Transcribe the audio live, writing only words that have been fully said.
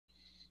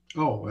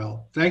Oh,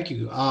 well, thank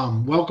you.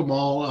 Welcome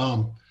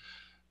all.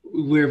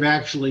 We've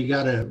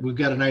got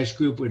a nice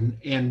group,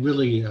 and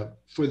really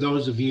for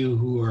those of you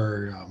who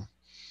are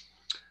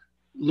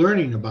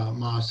learning about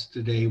MASA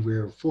today,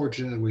 we're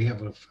fortunate that we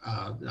have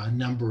a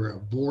number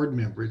of board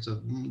members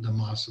of the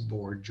MASA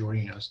board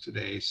joining us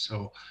today.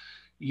 So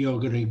you're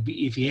going to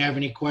be, if you have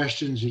any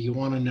questions or you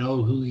want to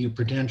know who your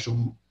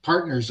potential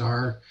partners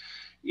are,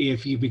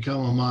 if you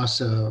become a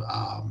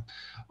MASA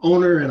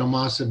owner and a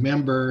MASA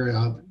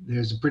member,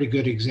 there's a pretty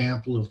good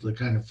example of the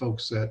kind of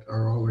folks that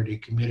are already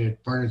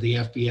committed, part of the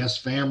FBS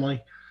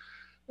family.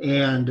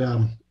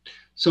 And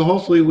so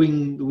hopefully we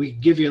can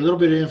give you a little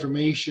bit of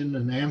information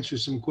and answer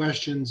some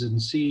questions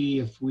and see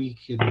if we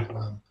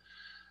can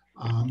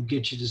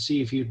get you to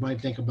see if you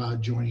might think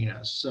about joining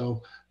us.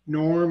 So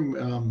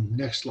Norm,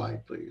 next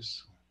slide,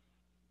 please.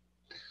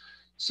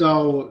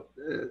 So,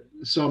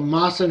 so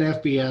MASA and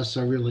FBS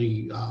are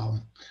really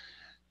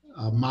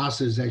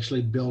MASA is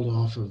actually built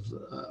off of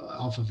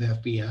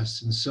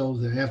FBS, and so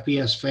the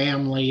FBS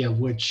family, of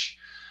which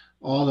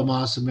all the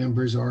MASA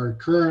members are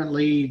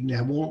currently,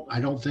 that won't,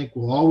 I don't think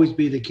will always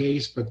be the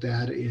case, but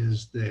that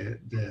is the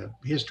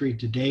history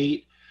to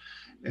date.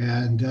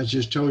 And that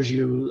just tells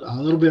you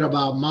a little bit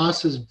about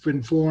MASA. Has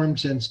been formed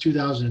since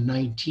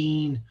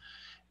 2019.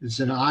 It's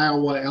an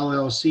Iowa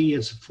LLC.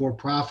 It's a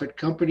for-profit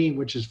company,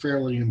 which is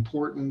fairly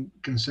important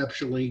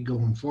conceptually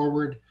going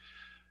forward.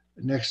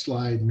 Next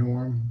slide,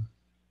 Norm.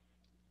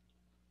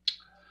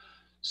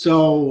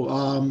 So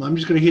I'm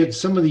just going to hit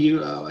some of the, you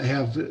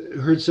have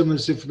heard some of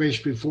this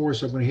information before,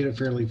 so I'm going to hit it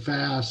fairly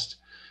fast.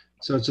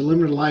 So it's a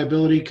limited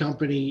liability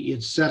company.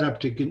 It's set up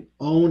to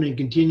own and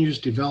continues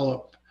to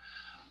develop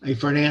a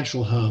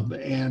financial hub.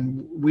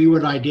 And we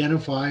would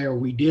identify, or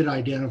we did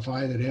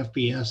identify, that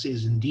FBS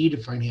is indeed a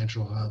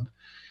financial hub.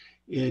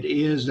 It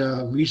is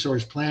a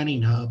resource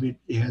planning hub. It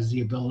has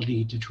the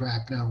ability to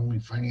track not only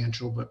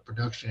financial but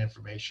production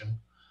information.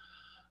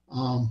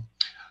 Um,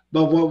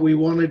 but what we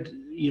wanted,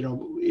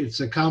 it's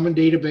a common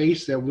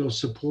database that will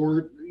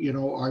support,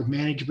 our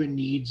management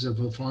needs of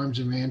the farms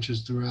and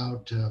ranches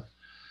throughout,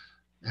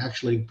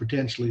 actually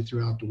potentially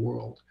throughout the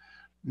world.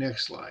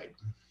 Next slide.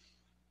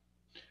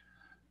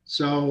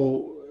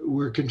 So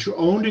we're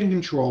owned and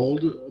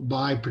controlled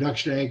by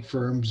production ag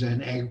firms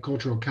and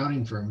agricultural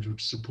accounting firms,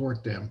 which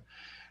support them.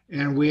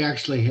 And we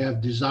actually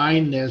have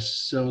designed this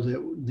so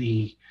that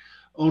the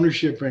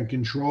ownership and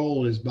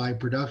control is by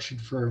production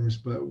firms,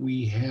 but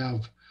we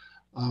have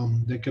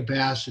the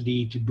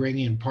capacity to bring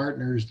in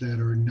partners that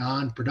are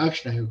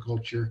non-production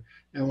agriculture,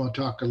 and we'll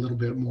talk a little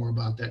bit more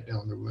about that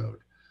down the road.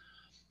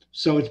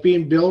 So it's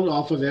being built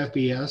off of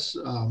FBS.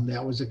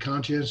 That was a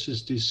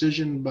conscientious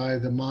decision by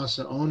the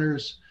MASA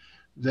owners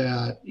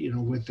that,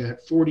 with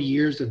that 40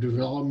 years of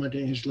development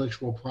and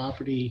intellectual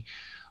property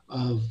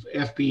of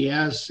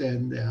FBS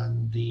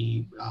and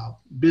the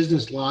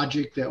business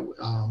logic that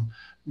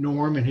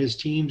Norm and his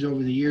teams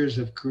over the years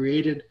have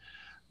created,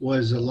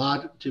 was a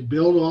lot to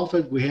build off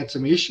of. We had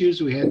some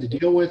issues we had to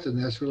deal with,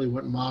 and that's really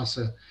what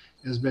MASA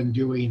has been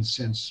doing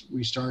since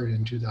we started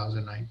in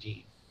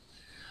 2019.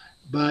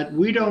 But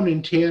we don't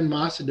intend,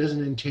 MASA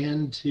doesn't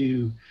intend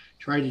to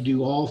try to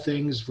do all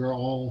things for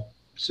all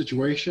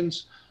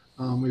situations.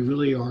 We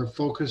really are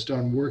focused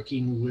on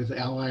working with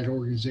allied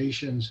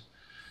organizations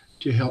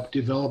to help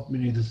develop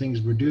many of the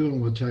things we're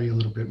doing. We'll tell you a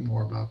little bit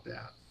more about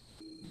that.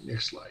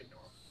 Next slide, Norm.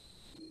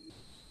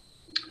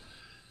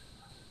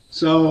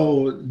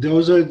 So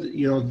those are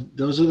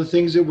the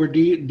things that we're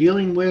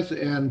dealing with.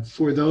 And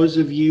for those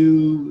of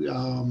you,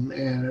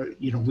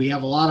 and we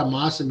have a lot of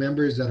MASA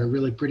members that are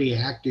really pretty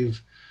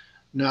active,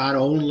 not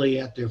only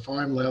at their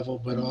farm level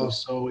but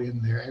also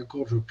in their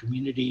agricultural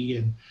community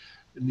and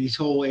in these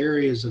whole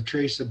areas of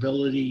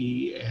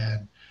traceability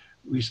and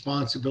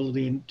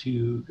responsibility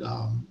to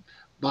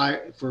buy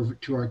for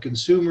to our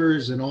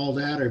consumers, and all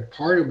that are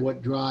part of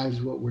what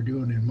drives what we're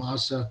doing in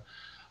MASA.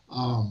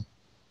 Um,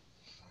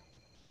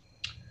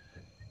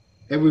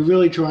 and we're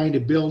really trying to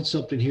build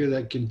something here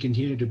that can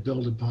continue to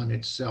build upon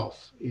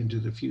itself into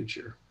the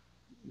future.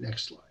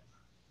 Next slide.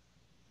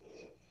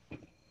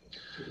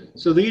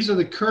 So these are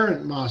the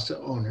current MASA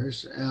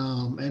owners,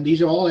 and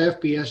these are all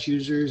FBS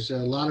users. A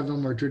lot of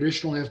them are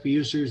traditional FBS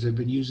users. They've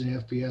been using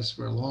FBS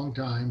for a long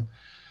time.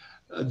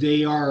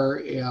 They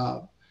are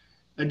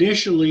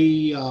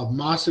initially,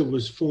 MASA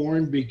was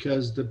formed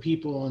because the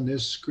people on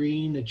this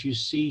screen that you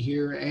see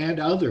here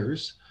and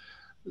others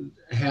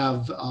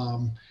have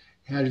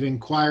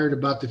inquired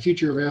about the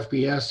future of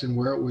FBS and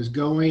where it was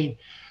going.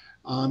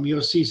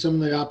 You'll see some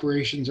of the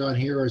operations on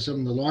here are some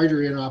of the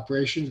larger end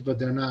operations, but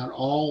they're not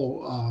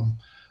all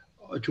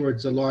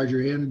towards the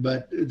larger end.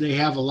 But they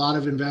have a lot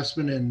of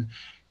investment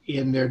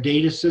in their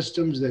data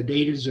systems. Their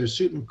data are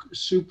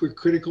super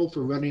critical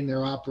for running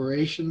their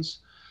operations.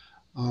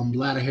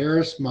 Latta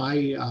Harris,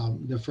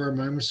 the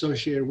firm I'm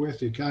associated with,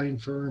 the accounting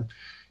firm,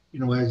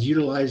 has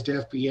utilized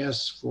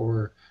FBS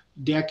for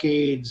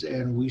decades,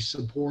 and we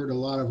support a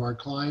lot of our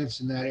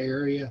clients in that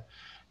area.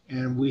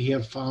 And we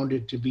have found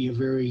it to be a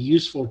very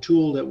useful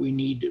tool that we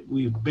need.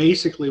 We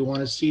basically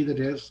want to see that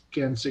it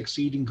can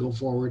succeed and go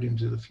forward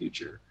into the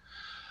future.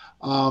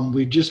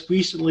 We've just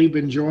recently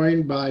been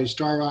joined by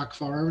Star Rock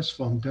Farms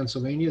from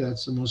Pennsylvania.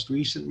 That's the most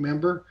recent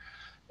member.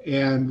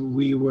 And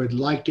we would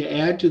like to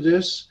add to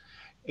this.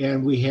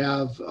 And we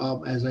have,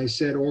 as I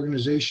said,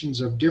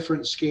 organizations of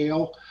different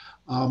scale.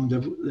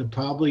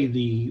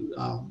 Probably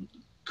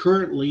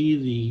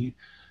currently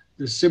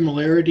the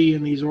similarity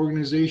in these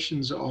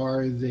organizations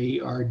are they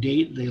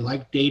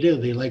like data,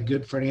 they like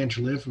good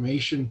financial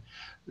information,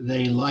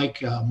 they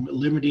like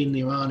limiting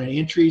the amount of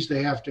entries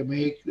they have to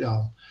make,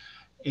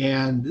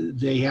 and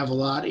they have a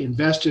lot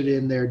invested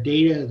in their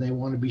data and they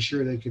want to be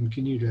sure they can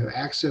continue to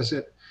access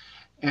it,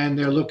 and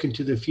they're looking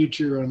to the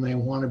future and they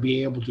want to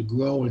be able to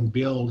grow and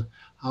build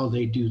how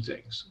they do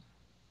things.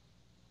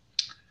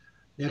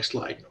 Next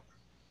slide.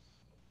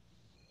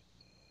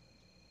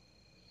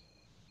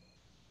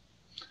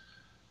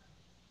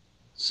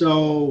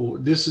 So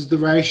this is the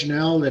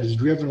rationale that has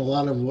driven a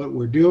lot of what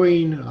we're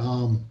doing,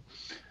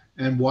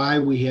 and why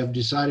we have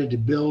decided to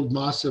build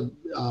MASA.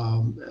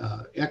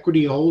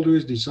 Equity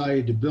holders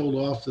decided to build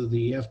off of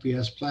the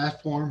FBS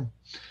platform.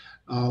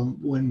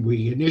 When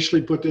we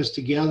initially put this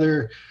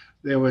together,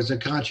 there was a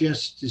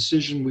conscious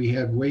decision we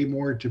had way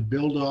more to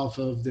build off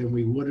of than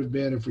we would have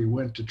been if we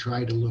went to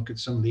try to look at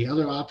some of the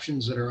other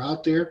options that are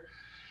out there.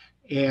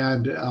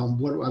 And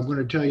what I'm going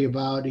to tell you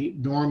about,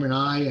 Norm and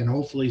I, and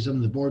hopefully some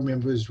of the board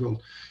members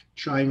will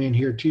chime in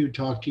here too,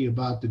 talk to you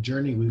about the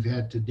journey we've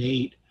had to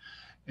date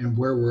and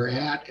where we're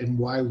at and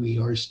why we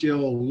are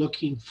still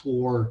looking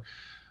for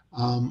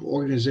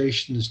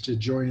organizations to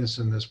join us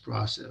in this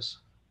process.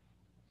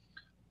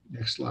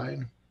 Next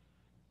slide.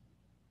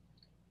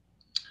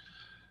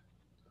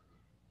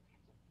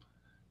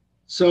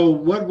 So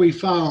what we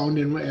found,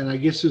 and I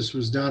guess this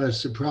was not a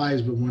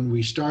surprise, but when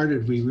we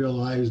started, we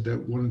realized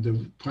that one of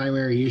the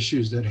primary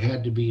issues that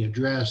had to be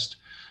addressed,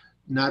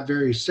 not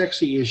very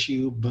sexy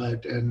issue,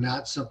 but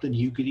not something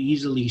you could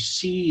easily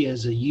see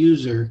as a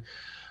user,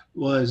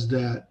 was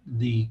that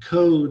the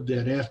code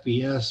that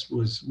FBS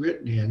was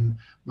written in,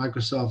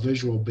 Microsoft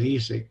Visual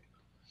Basic,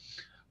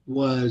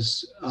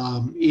 was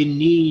in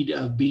need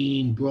of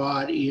being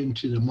brought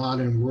into the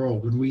modern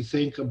world. When we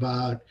think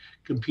about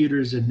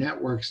computers and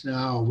networks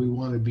now, we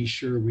want to be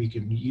sure we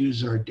can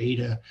use our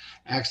data,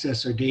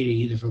 access our data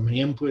either from an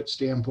input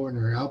standpoint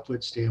or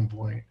output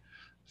standpoint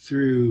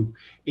through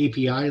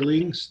API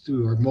links,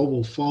 through our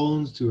mobile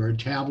phones, through our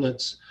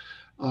tablets,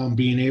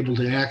 being able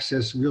to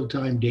access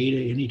real-time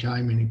data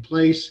anytime, any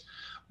place.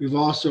 We've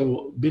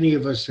also, many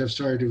of us have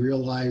started to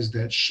realize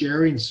that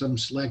sharing some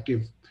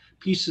selective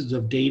pieces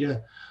of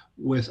data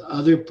with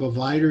other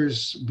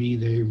providers, be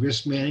they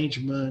risk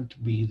management,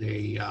 be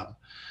they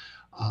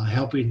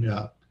helping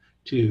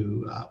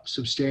to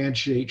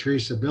substantiate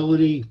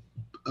traceability,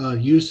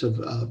 use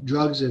of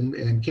drugs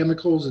and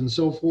chemicals and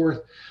so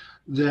forth,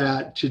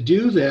 that to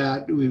do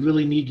that, we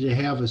really need to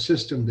have a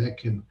system that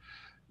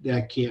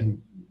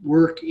can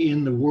work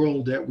in the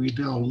world that we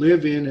now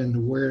live in,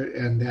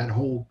 and that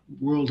whole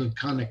world of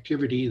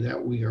connectivity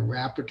that we are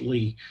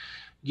rapidly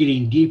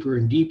getting deeper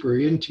and deeper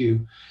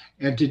into.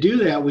 And to do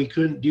that, we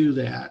couldn't do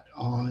that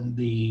on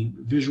the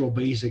Visual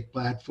Basic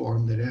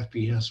platform that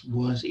FBS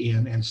was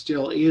in and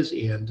still is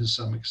in to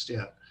some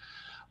extent.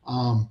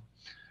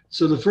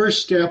 So the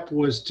first step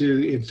was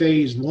in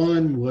phase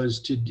one,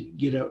 was to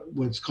get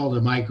what's called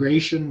a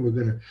migration. We're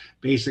going to,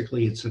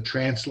 basically, it's a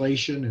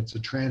translation. It's a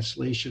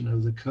translation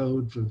of the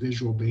code for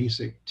Visual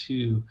Basic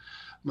to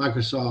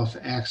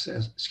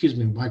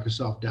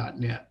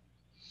Microsoft.net.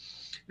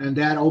 And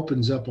that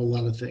opens up a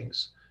lot of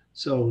things.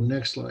 So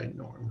next slide,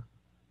 Norm.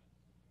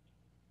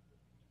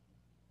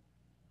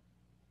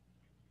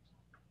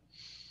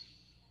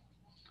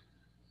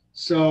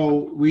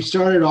 So we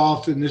started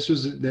off, and this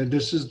is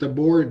the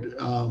board.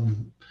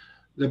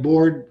 The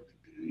board,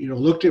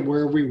 looked at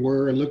where we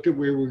were, looked at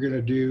where we're going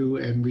to do,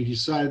 and we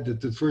decided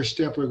that the first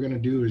step we're going to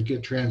do is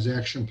get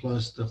Transaction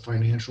Plus, the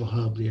financial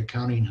hub, the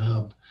accounting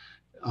hub,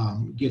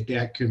 get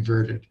that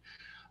converted.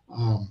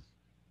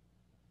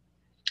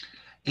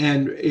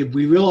 And if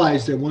we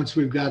realized that once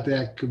we've got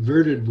that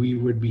converted, we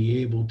would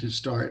be able to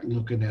start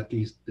looking at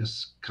this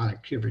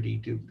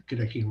connectivity, to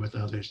connecting with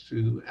others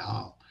through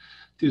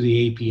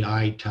the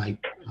API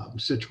type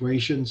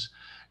situations.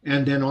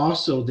 And then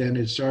also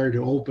it started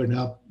to open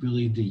up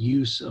really the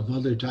use of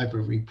other type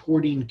of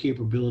reporting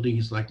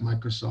capabilities like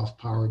Microsoft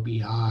Power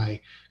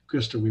BI,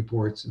 Crystal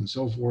Reports, and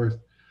so forth.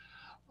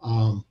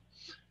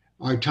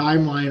 Our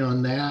timeline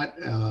on that,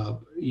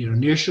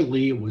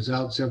 initially it was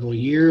out several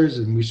years,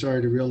 and we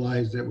started to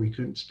realize that we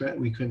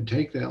couldn't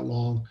take that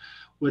long.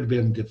 Would have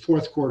been the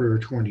fourth quarter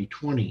of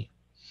 2020.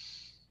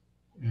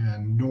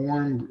 And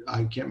Norm,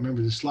 I can't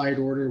remember the slide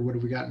order. What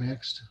have we got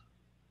next?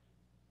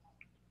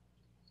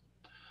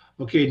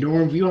 Okay,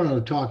 Norm, if you want to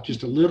talk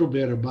just a little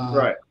bit about.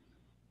 Right.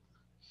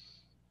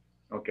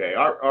 Okay,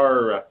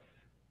 our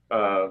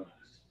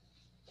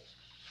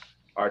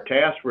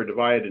tasks were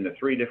divided into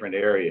three different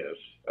areas.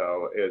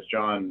 As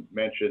John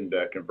mentioned,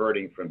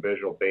 converting from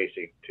Visual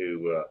Basic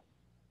to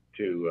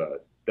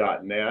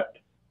 .NET.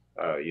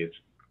 It's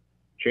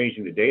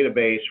changing the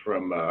database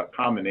from a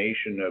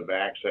combination of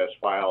access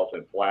files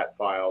and flat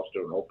files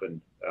to an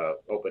open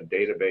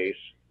database,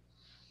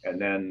 and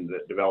then the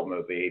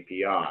development of the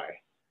API.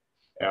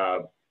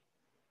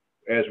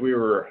 As we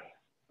were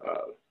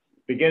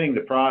beginning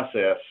the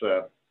process,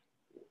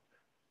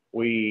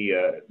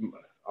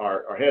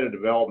 our head of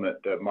development,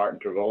 Martin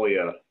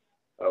Travaglia,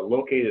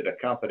 located a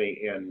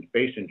company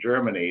based in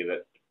Germany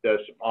that does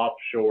some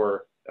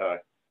offshore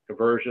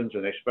conversions,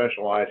 and they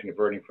specialize in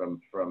converting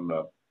from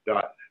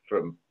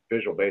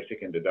Visual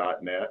Basic into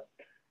 .NET.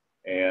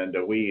 And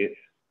we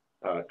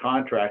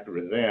contracted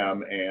with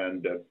them,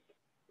 and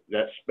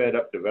that sped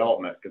up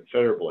development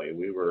considerably.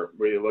 We were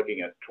really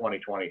looking at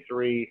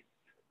 2023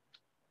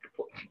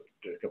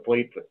 to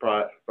complete the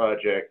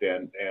project,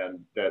 and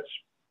that's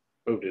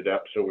moved it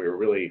up. So we were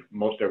really,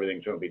 most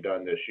everything's going to be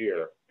done this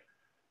year.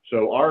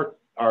 So our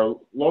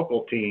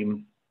local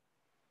team,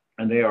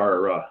 and they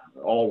are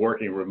all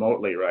working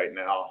remotely right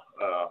now,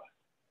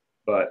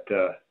 but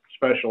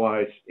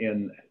specialize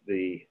in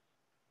the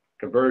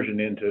conversion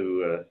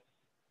into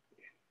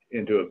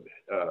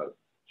a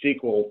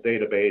SQL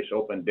database,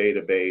 open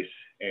database,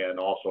 and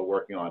also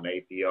working on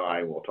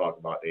API. We'll talk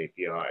about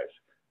APIs,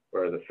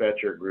 where the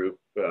Fetcher group,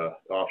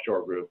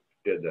 offshore group,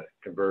 did the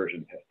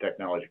conversion,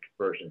 technology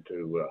conversion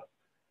to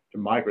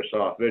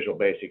Microsoft Visual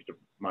Basic to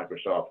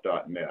Microsoft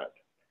 .NET,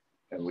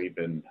 and we've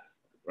been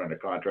running a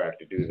contract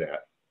to do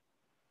that.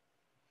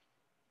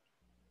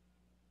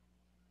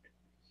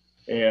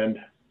 And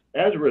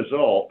as a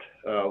result,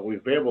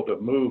 we've been able to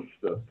move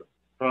the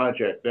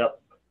project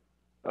up,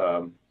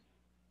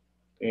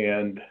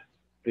 and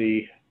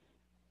the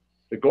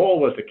goal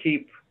was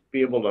to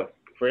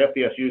for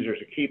FBS users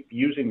to keep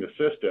using the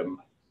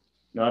system,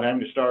 not having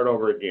to start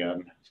over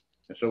again.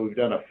 And so we've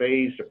done a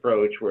phased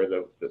approach where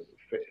the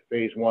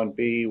phase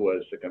 1B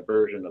was the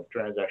conversion of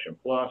Transaction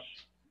Plus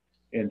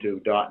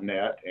into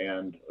 .NET,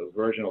 and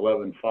version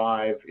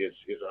 11.5 is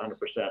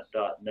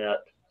 100% .NET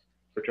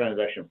for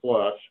Transaction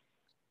Plus,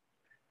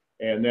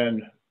 and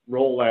then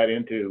roll that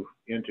into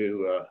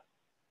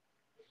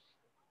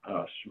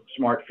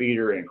Smart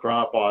Feeder and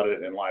Crop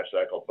Audit and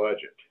Lifecycle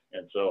Budget.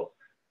 And so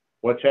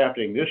what's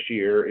happening this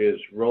year is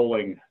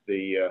rolling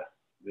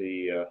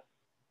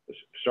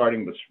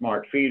starting with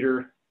Smart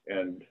Feeder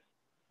and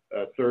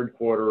third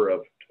quarter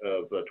of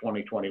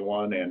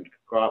 2021, and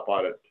Crop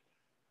Audit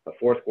the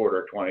fourth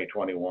quarter of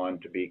 2021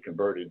 to be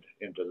converted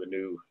into the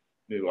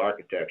new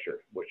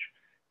architecture, which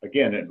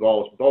again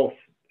involves both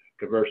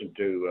conversion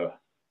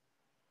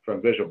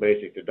from Visual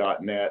Basic to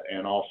 .NET,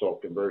 and also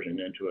conversion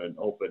into an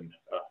open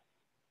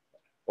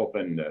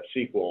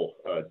SQL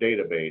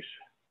database.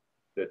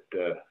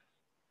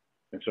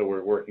 And so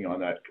we're working on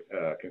that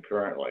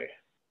concurrently.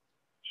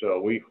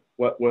 So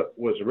what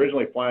was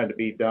originally planned to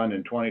be done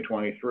in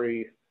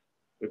 2023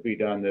 would be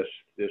done this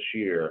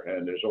year,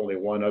 and there's only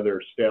one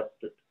other step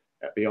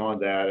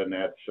beyond that, and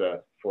that's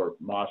for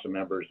MASA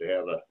members to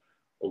have a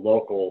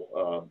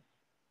local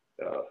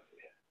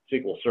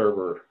SQL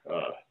Server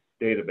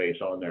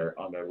database on their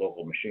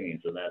local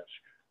machines, and that's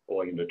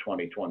going into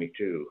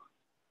 2022.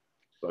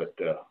 But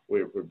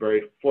we're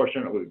very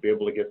fortunate we'd be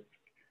able to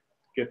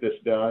get this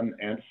done,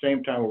 and at the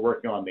same time we're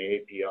working on the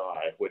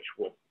API, which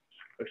we'll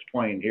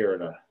explain here in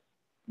the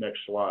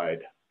next slide.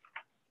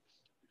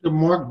 So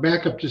Mark,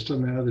 back up just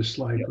on that other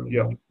slide.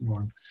 Yeah.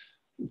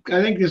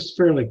 I think this is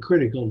fairly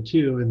critical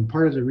too, and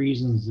part of the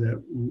reasons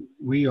that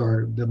we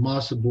are the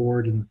MASA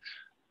board, and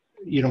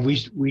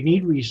we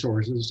need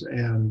resources,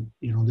 and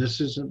this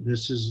is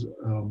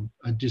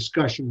a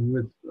discussion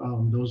with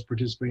those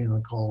participating on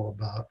the call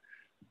about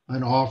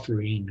an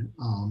offering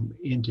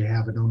to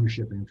have an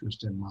ownership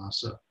interest in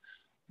MASA.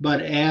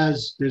 But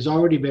as there's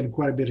already been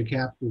quite a bit of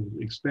capital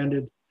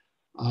expended,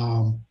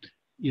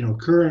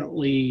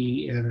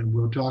 currently, and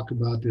we'll talk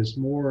about this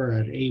more,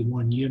 at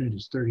A1 unit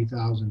is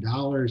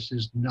 $30,000.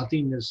 There's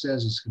nothing that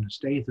says it's going to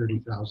stay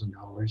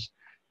 $30,000.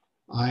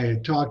 I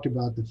had talked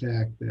about the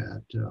fact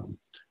that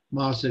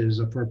MASA is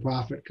a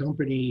for-profit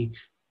company,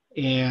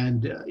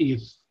 and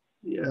if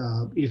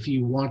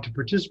you want to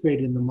participate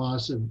in the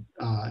MASA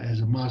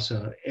as a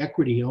MASA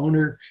equity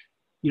owner,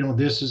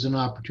 this is an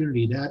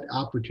opportunity. That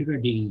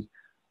opportunity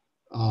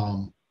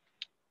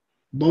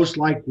most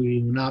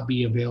likely will not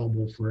be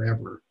available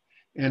forever.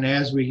 And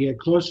as we get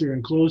closer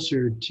and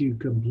closer to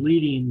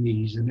completing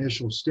these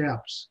initial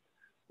steps,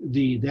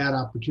 that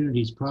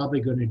opportunity is probably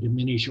going to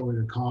diminish, or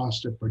the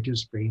cost of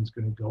participating is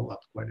going to go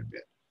up quite a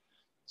bit.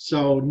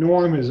 So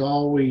Norm has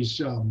always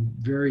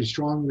very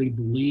strongly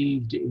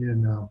believed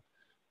in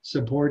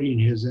supporting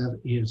his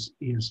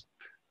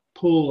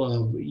pool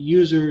of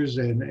users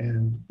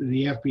and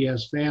the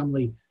FBS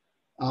family.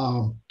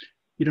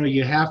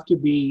 You have to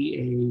be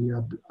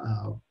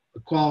a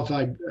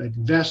qualified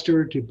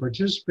investor to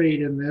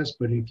participate in this,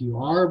 but if you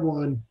are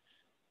one,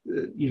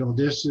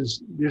 this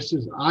is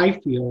I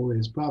feel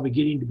is probably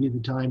getting to be the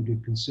time to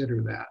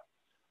consider that.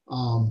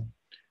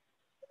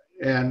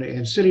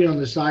 And sitting on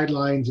the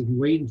sidelines and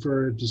waiting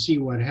to see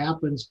what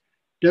happens,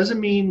 Doesn't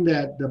mean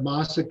that the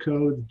MASA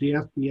code, the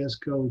FBS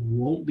code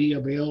won't be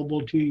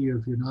available to you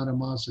if you're not a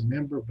MASA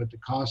member, but the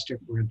cost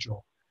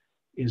differential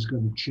is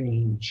going to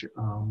change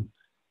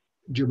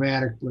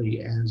dramatically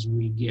as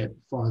we get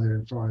farther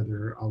and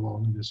farther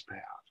along this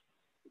path.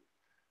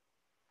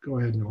 Go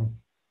ahead, Norm.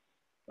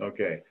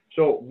 Okay,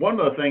 so one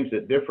of the things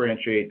that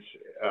differentiates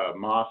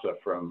MASA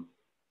from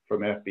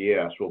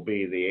FBS will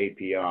be the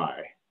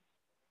API.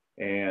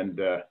 And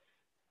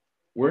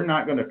we're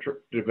not going to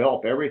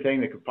develop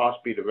everything that could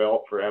possibly be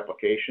developed for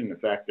application. In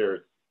fact,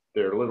 there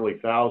are literally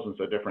thousands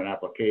of different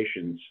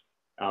applications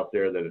out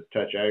there that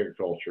touch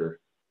agriculture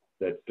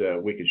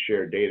that we could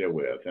share data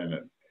with. And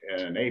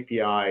an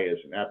API is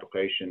an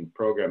application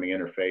programming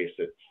interface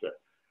that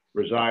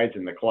resides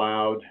in the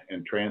cloud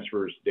and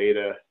transfers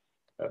data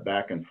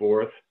back and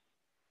forth.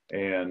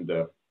 And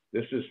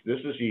this is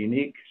a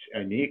unique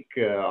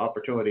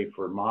opportunity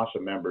for MASA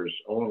members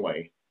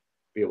only to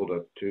be able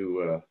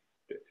to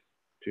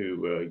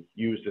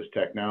use this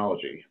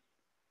technology.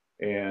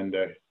 And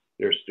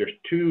there's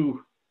two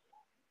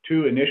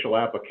initial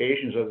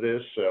applications of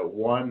this.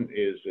 One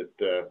is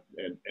that,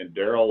 and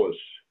Daryl is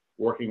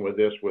working with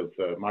this with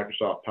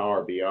Microsoft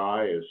Power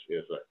BI is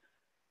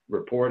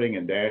reporting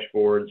and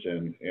dashboards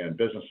and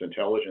business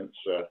intelligence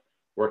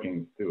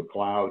working through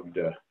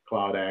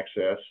cloud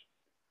access.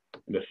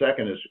 And the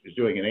second is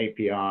doing an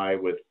API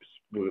with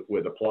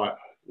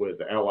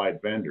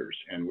allied vendors,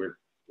 and we're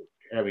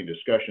having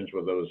discussions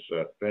with those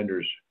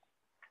vendors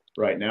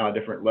right now at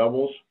different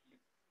levels.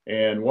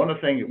 And one of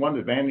the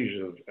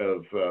advantages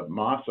of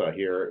MASA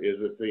here is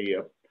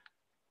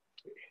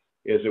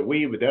that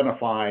we've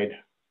identified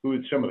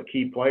who some of the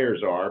key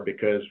players are,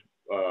 because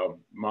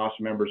MASA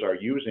members are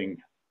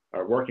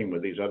working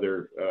with these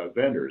other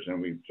vendors,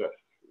 and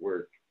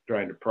we're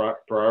trying to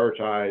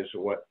prioritize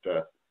what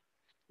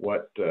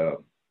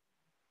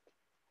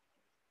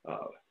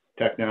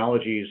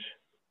technologies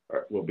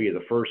will be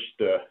the first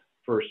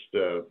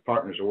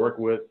partners to work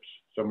with.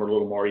 Some are a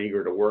little more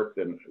eager to work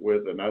than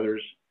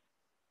others.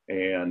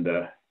 And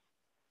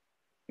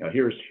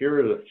here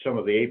are some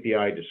of the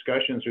API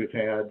discussions we've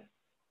had,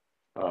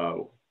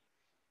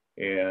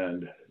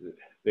 and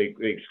they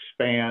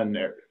expand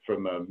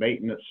from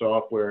maintenance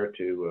software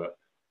to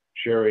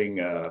sharing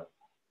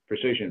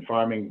precision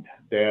farming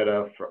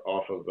data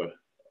off of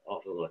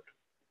the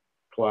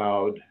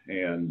cloud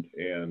and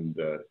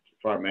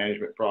farm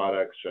management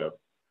products,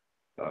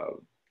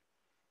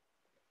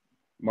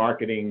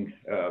 marketing,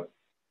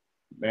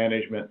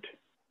 management,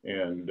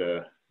 and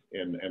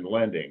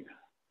lending.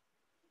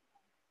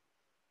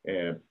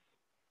 And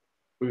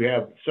we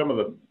have some of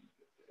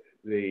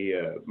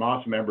the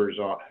MASA members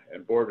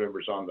and board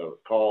members on the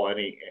call.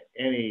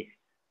 Any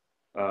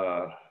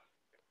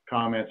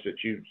comments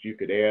that you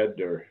could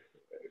add, or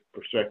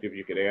perspective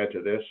you could add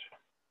to this?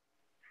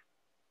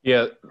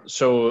 Yeah,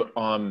 so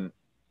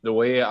the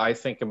way I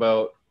think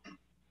about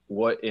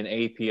what an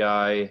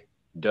API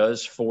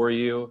does for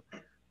you,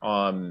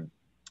 and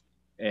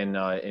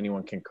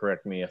anyone can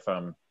correct me if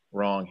I'm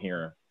wrong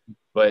here,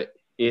 but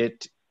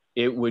it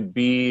would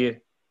be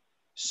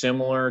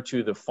similar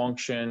to the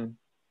function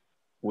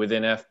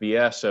within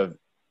FBS of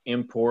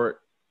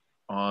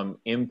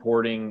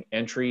importing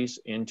entries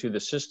into the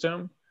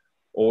system,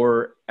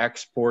 or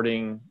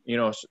exporting,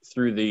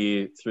 through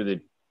the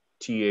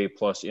TA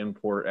plus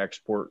import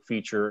export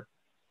feature,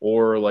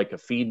 or like a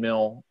feed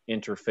mill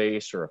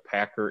interface or a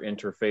packer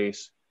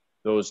interface,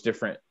 those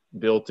different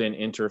built-in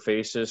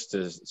interfaces to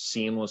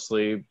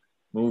seamlessly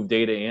move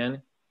data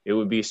in. It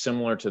would be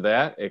similar to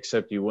that,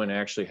 except you wouldn't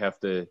actually have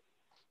to,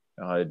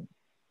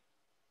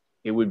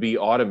 it would be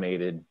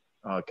automated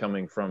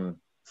coming from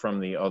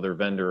the other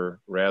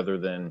vendor rather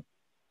than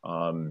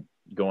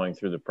going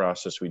through the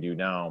process we do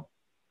now.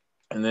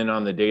 And then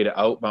on the data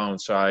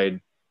outbound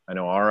side, I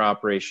know our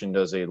operation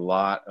does a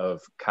lot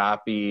of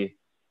copy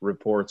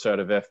reports out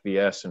of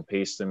FBS and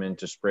paste them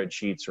into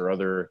spreadsheets or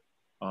other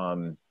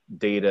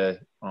data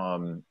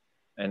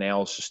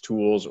analysis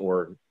tools,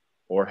 or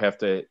have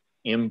to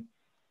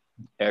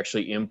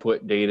actually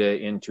input data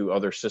into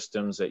other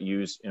systems that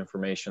use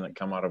information that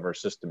come out of our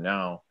system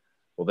now.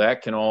 Well,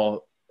 that can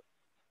all,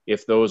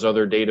 if those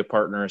other data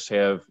partners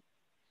have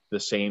the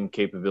same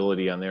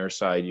capability on their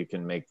side, you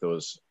can make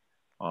those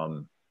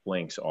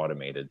links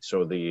automated.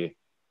 So the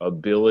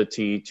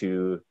ability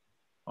to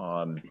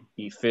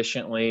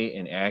efficiently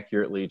and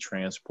accurately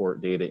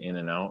transport data in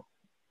and out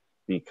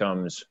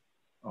becomes,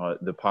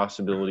 the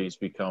possibilities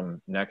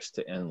become next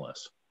to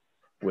endless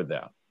with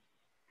that.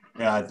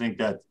 Yeah, I think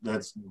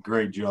that's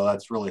great, Joe.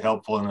 That's really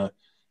helpful. And the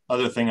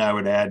other thing I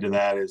would add to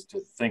that is to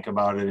think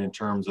about it in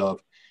terms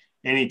of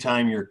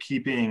anytime you're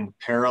keeping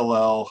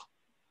parallel,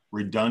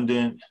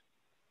 redundant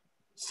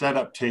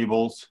setup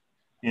tables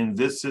in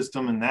this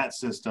system and that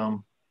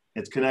system,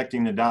 it's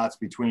connecting the dots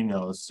between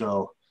those.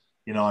 So,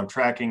 I'm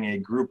tracking a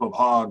group of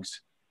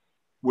hogs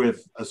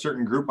with a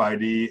certain group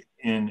ID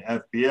in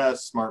FBS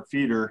Smart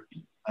Feeder.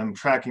 I'm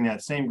tracking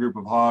that same group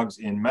of hogs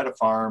in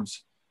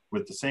MetaFarms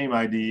with the same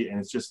ID, and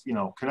it's just,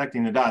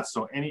 connecting the dots.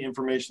 So any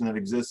information that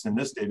exists in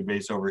this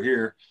database over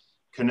here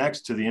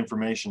connects to the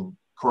information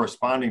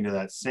corresponding to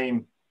that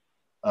same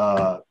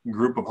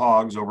group of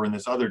hogs over in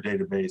this other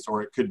database,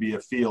 or it could be a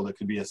field, it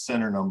could be a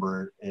center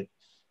number.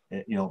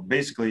 You know,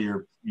 basically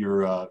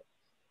you're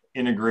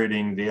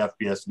integrating the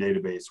FBS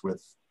database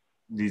with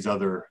these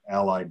other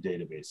allied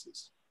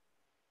databases.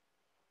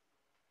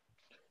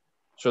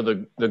 So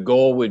the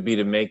goal would be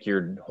to make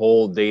your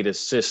whole data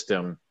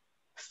system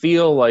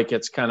feel like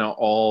it's kind of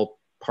all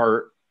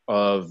part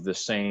of the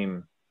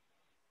same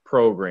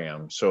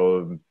program.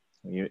 So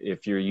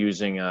if you're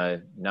using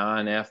a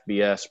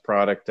non-FBS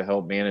product to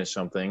help manage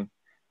something,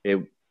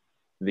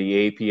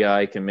 the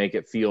API can make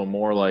it feel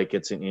more like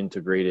it's an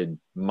integrated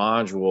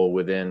module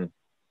within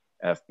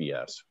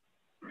FBS.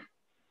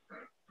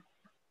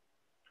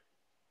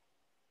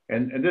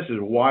 And this is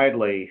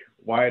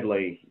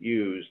widely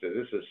used.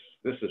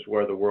 This is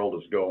where the world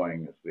is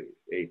going, is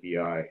the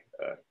API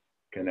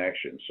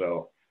connection.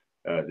 So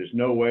there's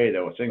no way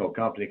that a single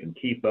company can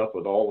keep up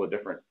with all the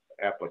different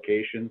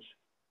applications,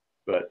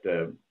 but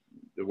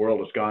the world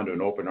has gone to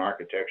an open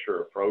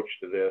architecture approach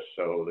to this,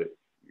 so that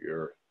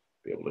you're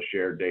able to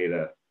share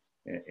data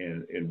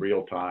in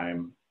real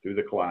time through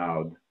the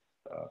cloud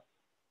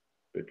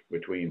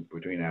between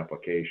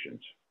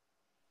applications.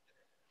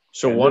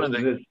 So one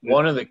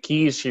of the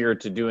keys here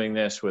to doing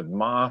this with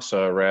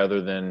MASA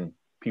rather than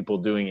people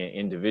doing it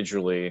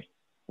individually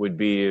would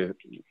be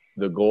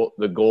the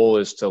goal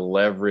is to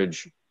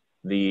leverage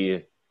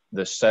the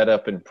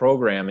setup and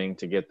programming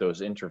to get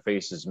those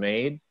interfaces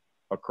made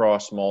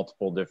across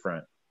multiple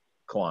different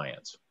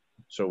clients.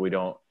 So we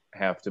don't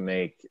have to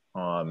make,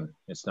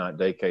 it's not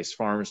Dykes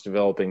Farms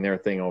developing their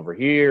thing over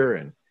here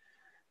and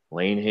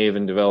Lane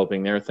Haven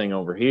developing their thing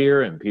over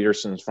here and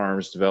Peterson's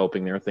Farms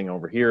developing their thing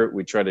over here.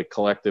 We try to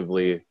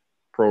collectively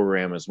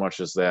program as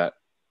much as that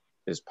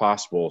is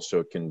possible. So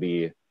it can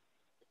be,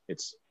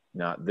 it's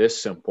not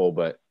this simple,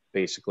 but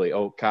basically,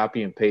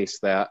 copy and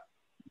paste that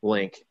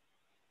link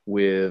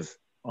with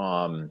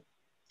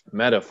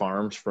meta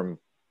farms from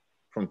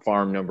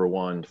farm number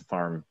 1 to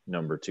farm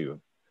number 2,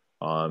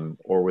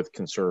 or with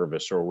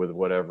Conservis or with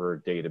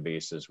whatever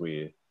databases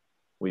we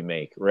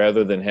make.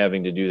 Rather than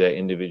having to do that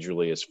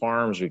individually as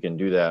farms, we can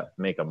do that,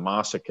 make a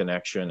MASA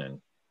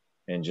connection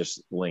and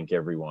just link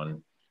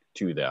everyone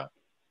to that.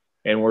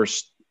 And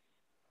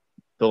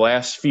the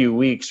last few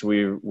weeks,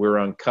 we're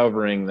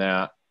uncovering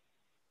that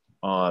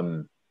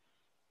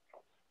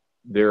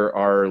there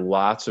are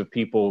lots of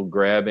people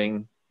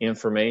grabbing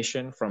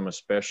information from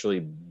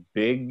especially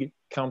big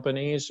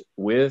companies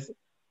with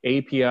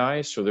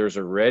APIs. So there's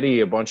already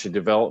a bunch of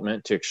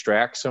development to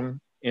extract some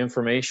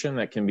information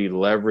that can be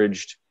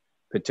leveraged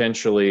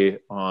potentially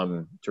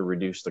to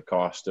reduce the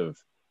cost of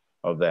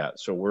that.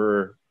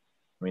 So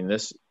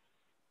this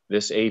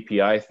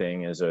API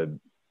thing is a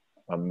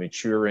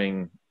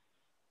maturing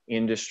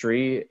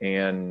industry,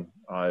 and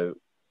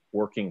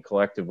working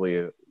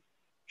collectively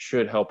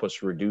should help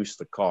us reduce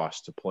the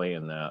cost to play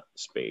in that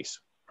space.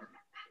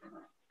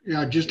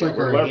 Yeah, just like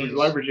we're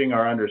leveraging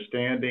our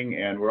understanding,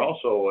 and we're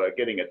also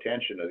getting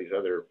attention of these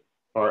other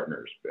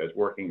partners as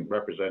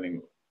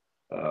representing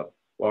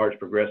large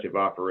progressive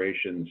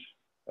operations.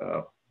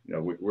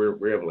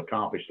 We're able to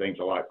accomplish things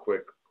a lot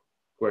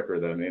quicker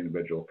than an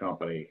individual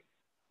company,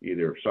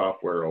 either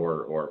software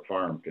or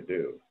farm, could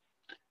do.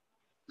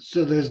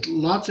 So there's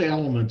lots of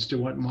elements to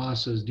what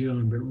MASA is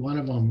doing, but one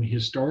of them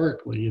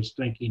historically is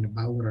thinking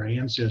about what our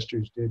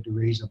ancestors did to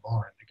raise a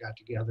barn. They got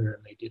together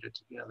and they did it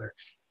together.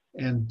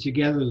 And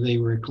together they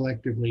were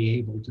collectively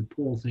able to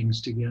pull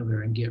things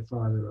together and get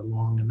farther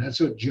along. And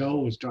that's what Joe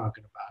was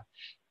talking about.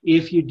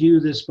 If you do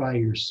this by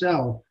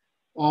yourself,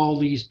 all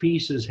these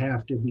pieces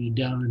have to be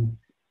done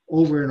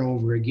over and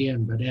over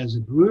again. But as a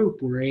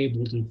group, we're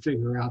able to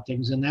figure out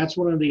things. And that's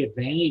one of the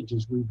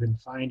advantages we've been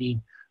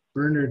finding.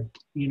 Bernard,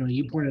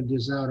 you pointed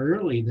this out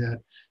early, that,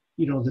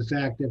 the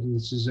fact that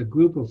this is a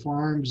group of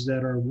farms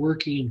that are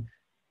working,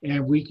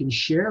 and we can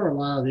share a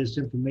lot of this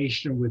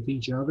information with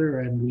each other,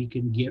 and we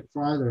can get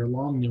farther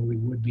along than we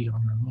would be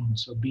on our own.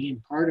 So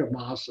being part of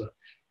MASA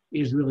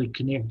is really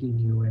connecting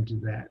you into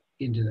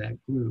that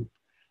group.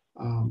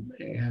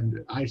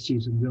 And I see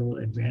some real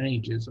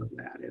advantages of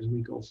that as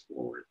we go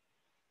forward.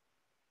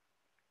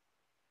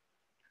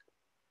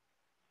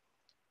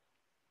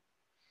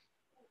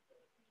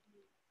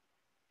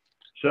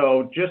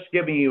 So just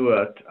giving you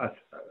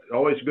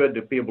always good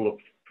to be able to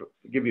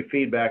give you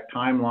feedback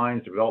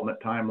timelines, development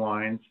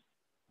timelines.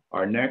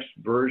 Our next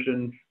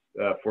version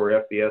for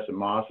FBS and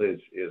MASA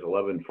is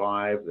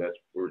 11.5.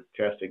 We're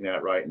testing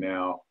that right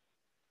now,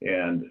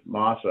 and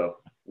MASA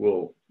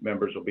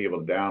members will be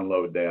able to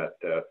download that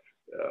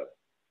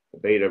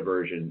beta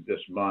version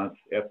this month.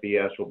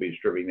 FBS will be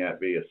distributing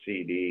that via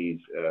CDs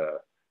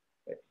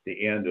at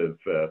the end of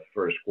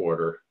first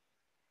quarter.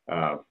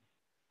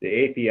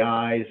 The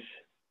APIs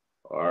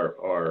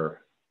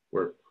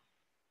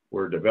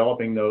we're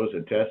developing those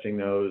and testing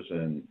those,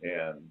 and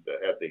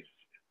at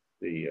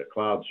the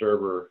cloud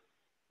server,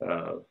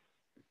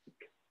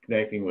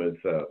 connecting with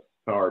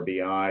Power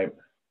BI,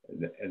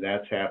 and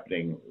that's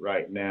happening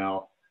right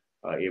now.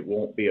 It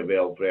won't be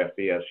available for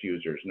FBS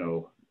users.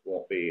 No,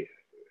 won't be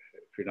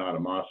if you're not a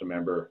MASA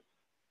member.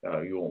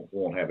 you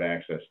won't have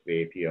access to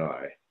the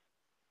API.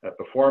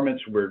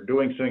 Performance, we're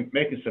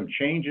making some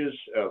changes.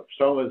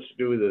 Some of it's to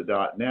do with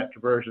the .NET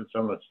conversion,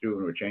 some of it's to do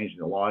with we're changing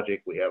the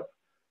logic. We have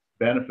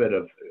benefit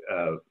of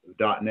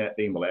 .NET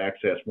being able to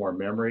access more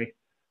memory,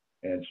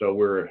 and so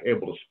we're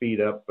able to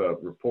speed up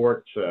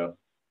reports.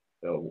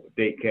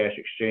 Date cache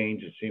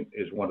exchange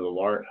is one of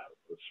the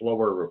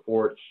slower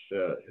reports.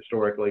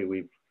 Historically,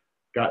 we've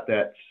got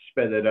that,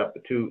 sped it up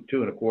to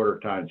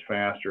 2.25 times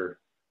faster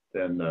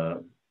than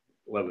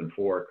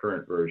 11.4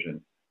 current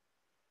version.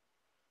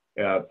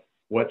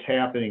 What's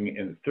happening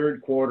in the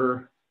third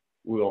quarter,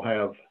 we'll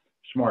have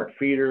Smart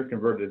Feeder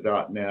converted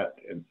to .NET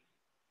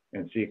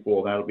and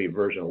SQL. That'll be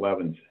version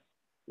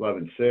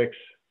 11.6,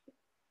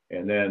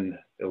 and then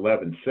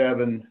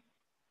 11.7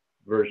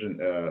 version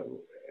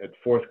at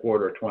fourth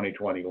quarter of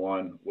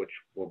 2021, which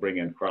will bring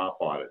in crop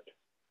audit.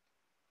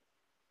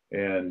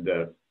 And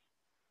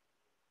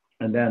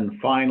then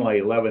finally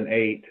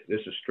 11.8,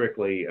 this is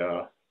strictly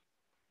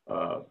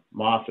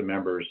MASA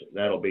members.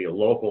 That'll be a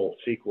local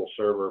SQL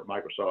server,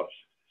 Microsoft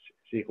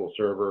SQL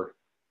Server,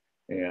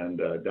 and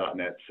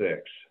 .NET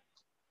 6.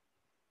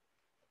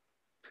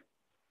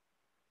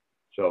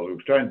 So we're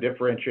trying to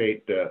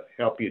differentiate,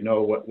 help you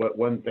know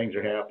when things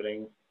are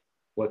happening,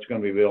 what's going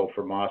to be available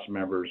for MASA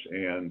members,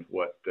 and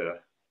what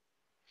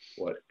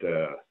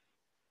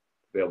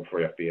available for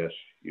FBS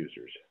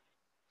users.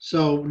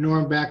 So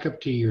Norm, back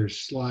up to your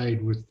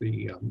slide with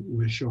the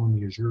with showing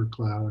the Azure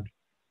cloud.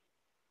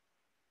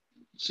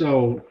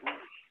 So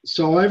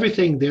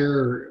everything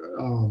there.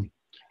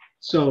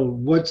 So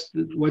what's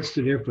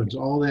the difference?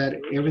 All that,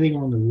 everything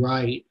on the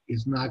right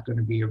is not going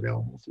to be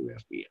available through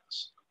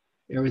FBS.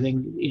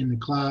 Everything in the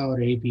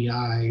cloud,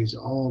 APIs,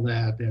 all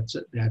that,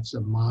 that's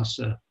a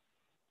MASA.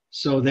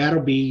 So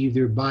that'll be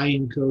either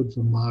buying code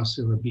from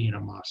MASA or being a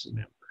MASA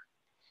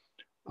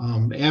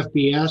member.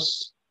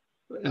 FBS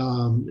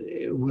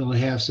will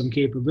have some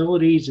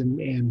capabilities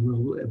and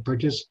will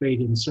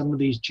participate in some of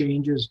these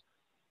changes,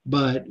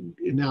 but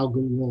now go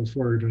a little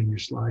forward on your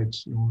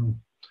slides,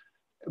 Norm.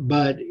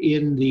 But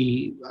in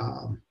the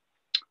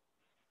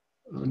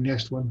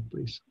next one,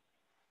 please.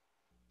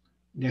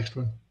 Next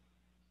one.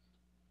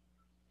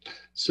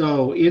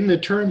 So in the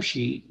term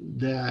sheet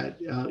that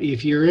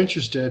if you're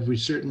interested, we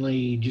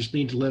certainly just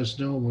need to let us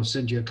know. We'll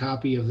send you a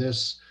copy of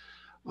this.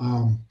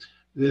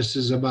 This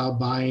is about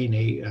buying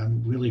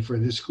really for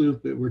this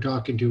group, we're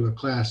talking to a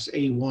class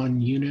A1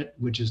 unit,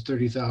 which is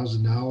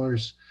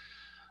 $30,000.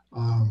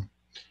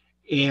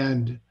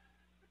 And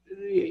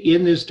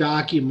in this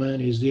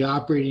document is the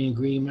operating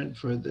agreement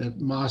for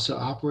that MASA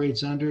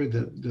operates under,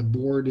 the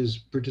board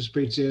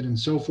participates in and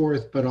so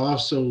forth, but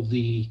also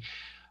the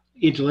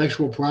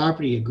intellectual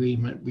property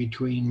agreement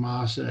between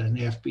MASA and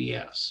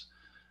FBS.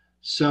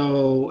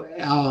 So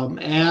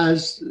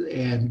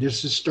and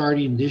this is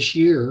starting this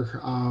year,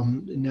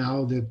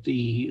 now that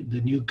the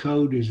new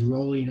code is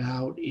rolling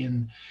out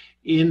in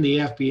the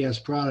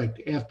FBS product,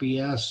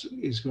 FBS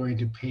is going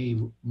to pay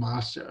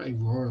MASA a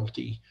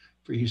royalty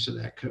for use of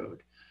that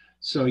code.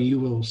 So you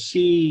will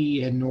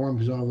see, and Norm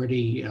has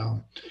already,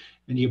 and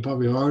you've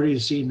probably already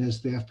seen this,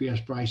 the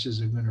FBS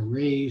prices are going to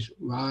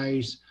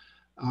rise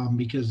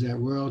because that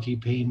royalty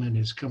payment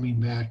is coming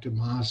back to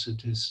MASA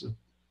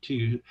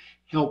to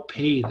help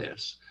pay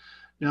this.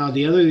 Now,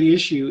 the other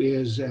issue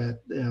is that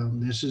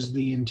this is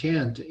the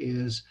intent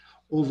is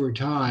over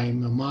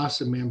time, a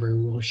MASA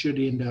member should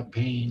end up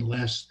paying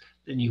less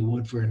than you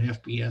would for an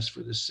FBS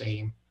for the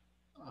same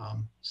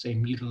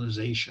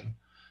utilization.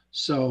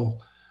 So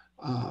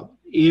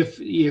if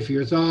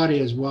your thought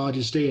is, well, I'll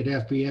just stay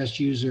at FBS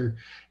user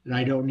and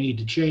I don't need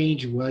to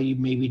change, well, you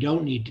maybe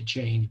don't need to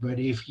change. But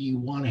if you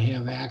want to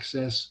have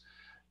access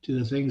to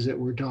the things that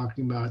we're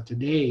talking about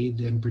today,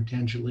 then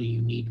potentially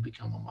you need to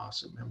become a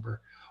MASA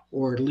member,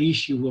 or at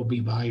least you will be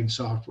buying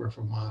software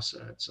from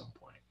MASA at some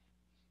point.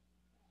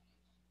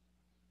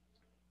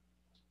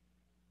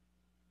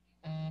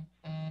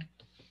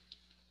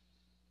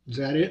 Is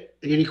that it?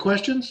 Any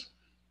questions?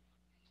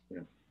 Yeah.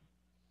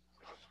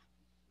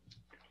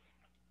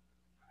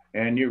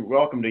 And you're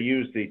welcome to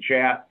use the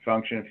chat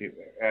function if you're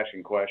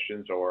asking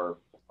questions, or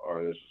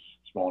this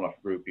small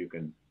enough group you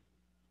can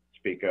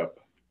speak up.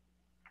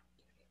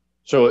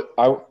 So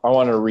I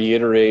want to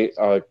reiterate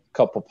a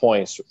couple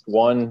points.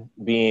 One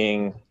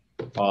being,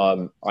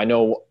 I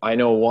know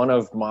one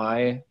of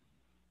my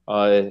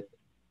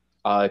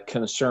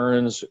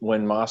concerns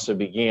when MASA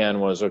began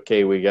was,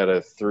 okay, we got a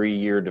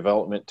 3-year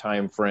development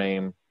time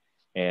frame,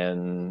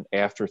 and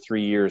after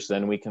 3 years,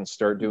 then we can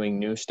start doing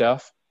new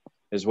stuff,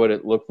 is what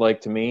it looked like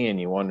to me. And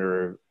you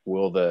wonder,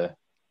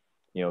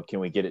 can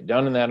we get it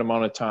done in that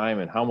amount of time,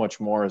 and how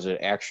much more is it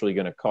actually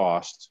going to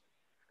cost?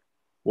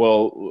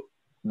 Well,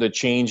 the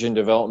change in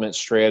development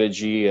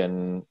strategy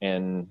and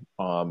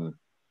going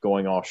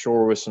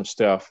offshore with some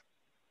stuff,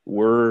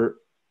 we're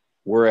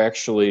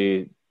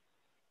actually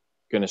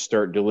going to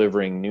start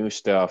delivering new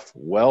stuff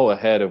well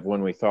ahead of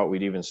when we thought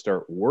we'd even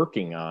start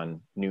working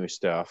on new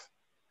stuff.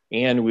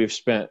 And we've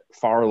spent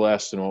far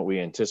less than what we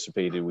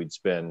anticipated we'd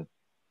spend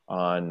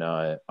on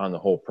the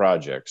whole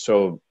project.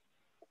 So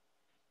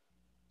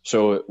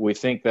So we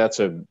think that's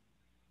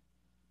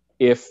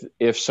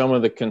if some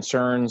of the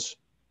concerns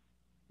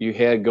you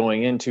had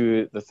going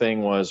into the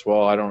thing was,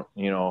 well, I don't,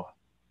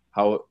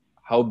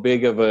 how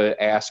big of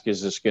a ask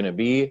is this going to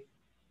be?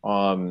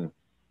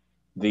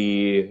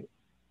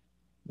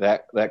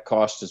 That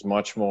cost is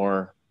much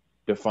more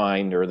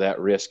defined, or that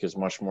risk is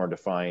much more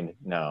defined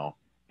now.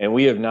 And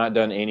we have not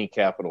done any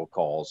capital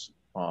calls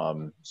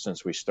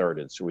since we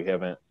started. So we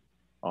haven't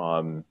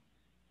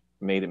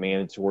made it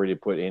mandatory to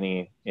put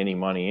any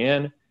money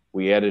in.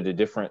 We added a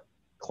different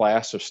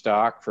class of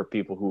stock for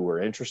people who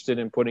were interested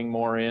in putting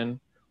more in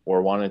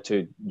or wanted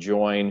to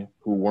join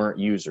who weren't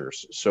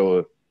users.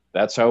 So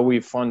that's how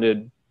we've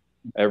funded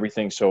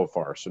everything so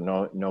far.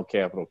 So no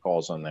capital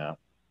calls on that.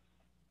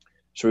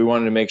 So we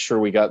wanted to make sure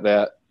we got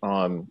that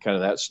kind of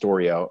that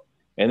story out.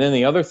 And then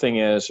the other thing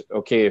is,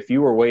 okay, if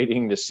you were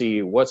waiting to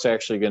see what's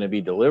actually going to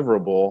be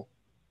deliverable,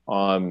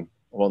 well,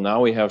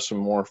 now we have some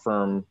more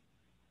firm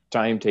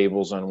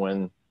timetables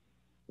on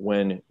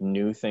when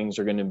new things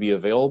are going to be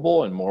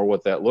available and more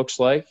what that looks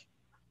like.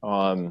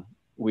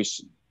 We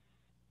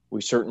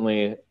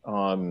certainly,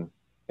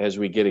 as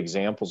we get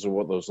examples of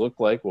what those look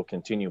like, we'll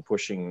continue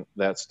pushing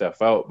that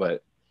stuff out.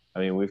 But I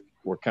mean,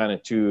 we're kind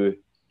of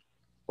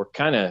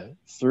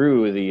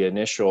through the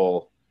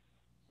initial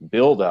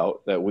build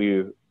out that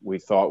we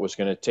thought was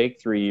going to take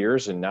 3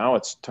 years, and now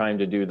it's time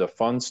to do the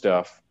fun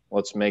stuff.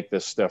 Let's make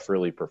this stuff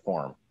really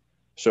perform.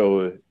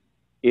 So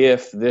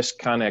if this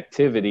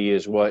connectivity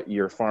is what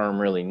your farm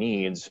really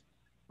needs,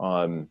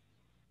 the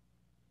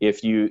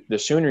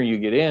sooner you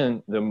get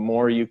in, the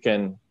more you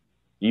can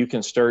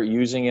start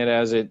using it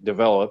as it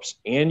develops,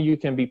 and you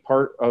can be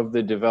part of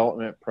the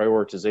development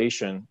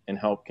prioritization and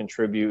help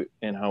contribute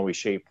in how we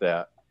shape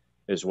that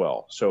as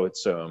well. So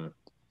it's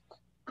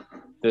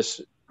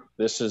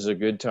this is a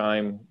good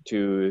time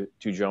to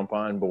jump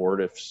on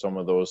board if some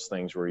of those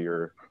things were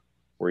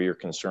your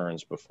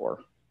concerns before.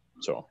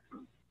 So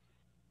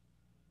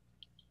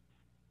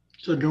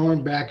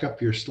Norm, back up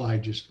your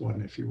slide just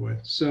one, if you would.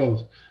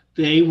 So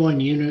the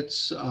A1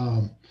 units,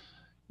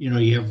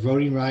 you have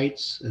voting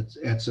rights.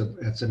 It's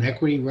an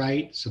equity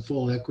right. It's a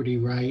full equity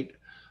right.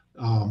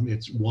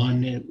 It's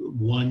one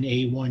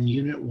A1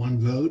 unit, one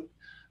vote.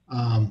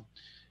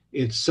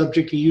 It's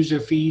subject to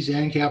user fees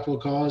and capital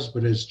costs,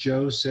 but as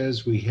Joe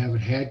says, we haven't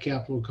had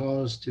capital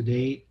costs to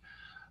date.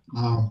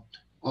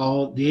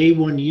 All the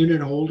A1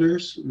 unit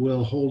holders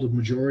will hold a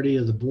majority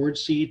of the board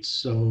seats,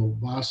 so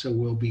MASA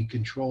will be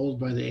controlled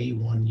by the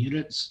A1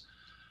 units.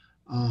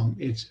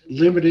 It's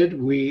limited.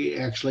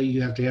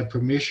 You have to have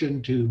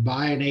permission to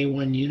buy an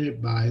A1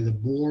 unit by the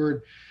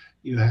board.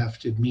 You have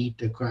to meet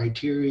the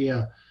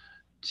criteria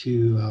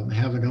to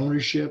have an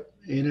ownership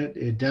in it.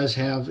 It does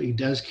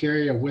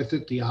carry with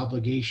it the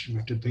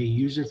obligation to pay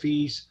user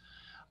fees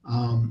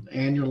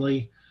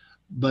annually,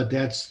 but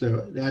that's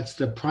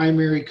the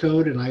primary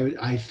code, and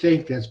I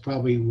think that's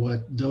probably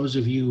what those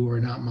of you who are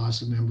not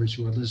MASA members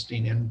who are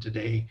listening in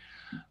today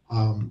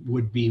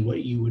would be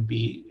what you would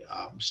be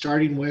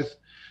starting with.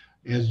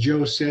 As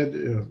Joe said,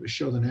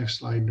 show the next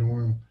slide,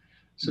 Norm.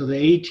 So the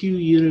A2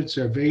 units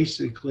are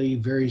basically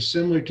very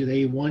similar to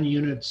the A1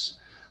 units.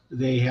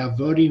 They have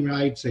voting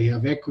rights, they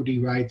have equity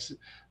rights.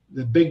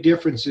 The big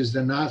difference is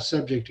they're not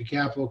subject to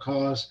capital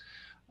costs.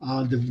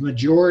 The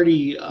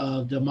majority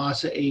of the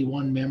MASA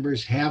A1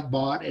 members have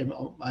bought a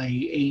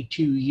A2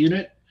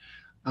 unit.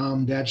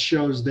 That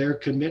shows their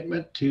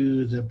commitment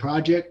to the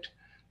project,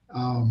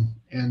 and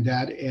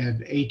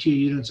A2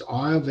 units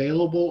are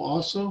available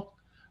also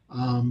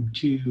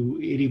to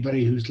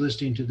anybody who's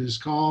listening to this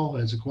call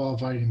as a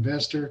qualified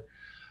investor.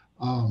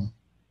 And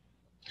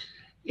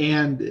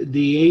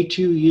the A2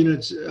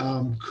 units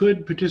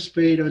could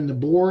participate on the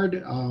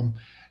board,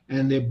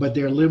 but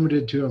they're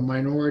limited to a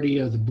minority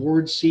of the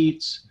board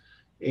seats,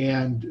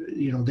 and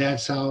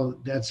that's how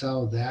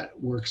that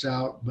works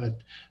out.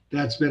 But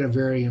that's been a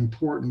very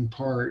important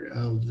part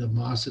of the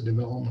MASA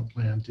development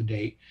plan to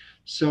date,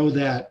 so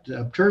that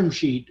term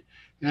sheet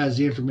has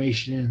the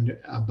information in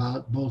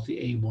about both the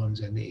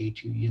A1s and the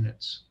A2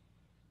 units.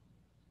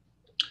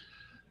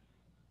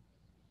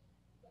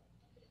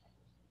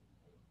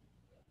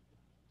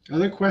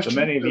 Other questions?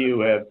 So many of you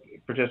have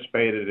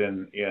participated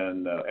in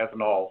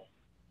ethanol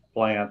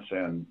plants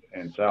and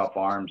sow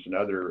farms and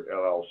other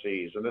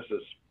LLCs, and this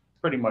is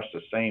pretty much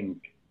the same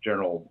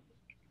general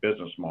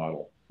business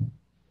model.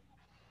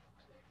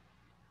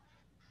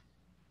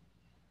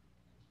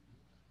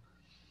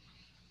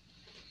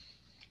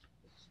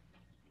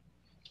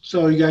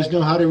 So you guys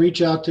know how to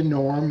reach out to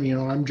Norm.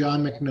 I'm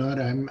John McNutt.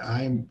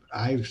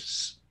 I'm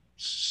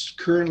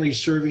currently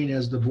serving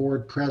as the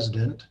board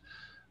president.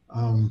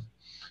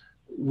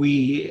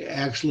 We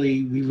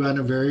run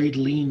a very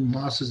lean,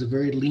 MASA is a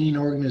very lean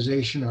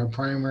organization. Our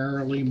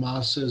primarily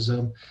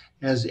MASA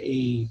has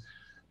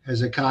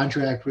a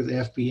contract with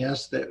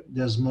FBS that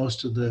does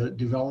most of the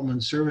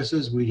development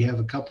services. We have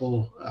a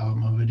couple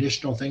of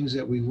additional things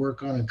that we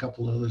work on, a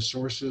couple of other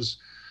sources.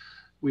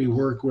 We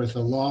work with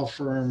a law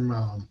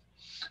firm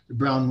the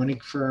Brown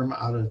Winnick firm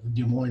out of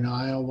Des Moines,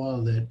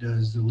 Iowa, that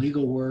does the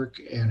legal work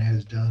and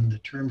has done the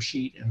term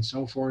sheet and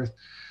so forth.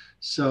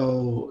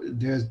 So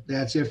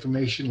that's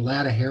information.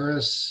 Latta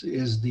Harris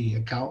is the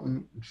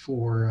accountant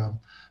for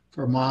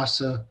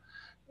MASA,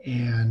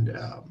 and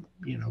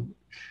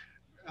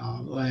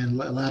and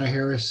Latta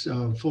Harris,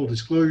 full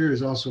disclosure,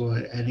 is also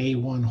an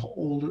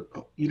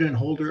A1 unit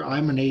holder.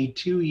 I'm an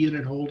A2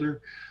 unit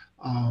holder,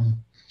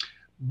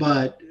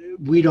 but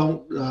we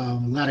don't.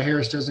 Latta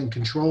Harris doesn't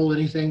control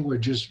anything. We're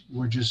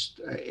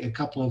just a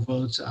couple of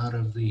votes out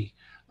of the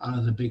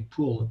big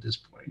pool at this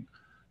point.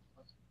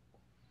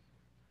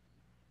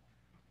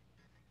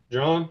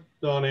 John,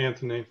 Don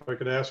Anthony, if I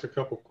could ask a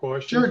couple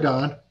questions. Sure,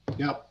 Don.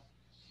 Yep.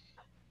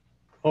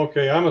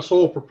 Okay, I'm a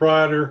sole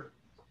proprietor,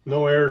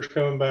 no heirs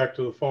coming back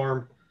to the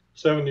farm,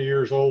 70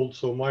 years old,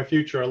 so my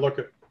future, I look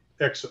at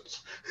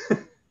exits.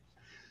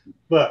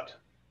 But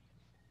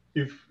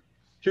you've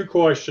two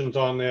questions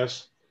on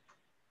this.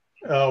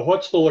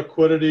 What's the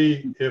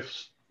liquidity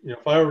if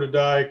I were to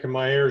die, can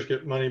my heirs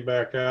get money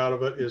back out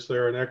of it? Is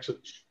there an exit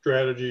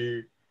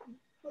strategy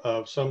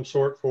of some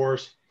sort for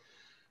us?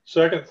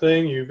 Second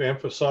thing, you've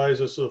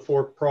emphasized this is a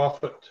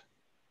for-profit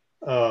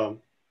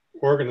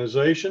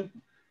organization.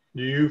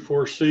 Do you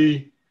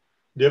foresee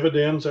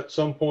dividends at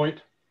some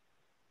point?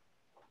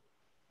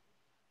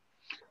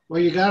 Well,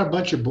 you got a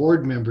bunch of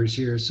board members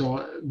here,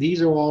 so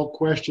these are all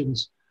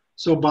questions.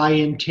 So by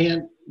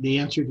intent, the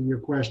answer to your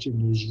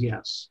question is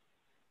yes.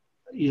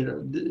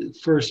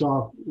 First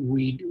off,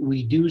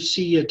 we do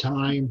see a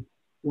time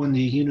when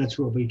the units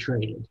will be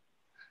traded.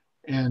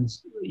 And,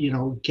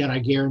 can I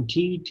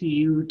guarantee to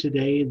you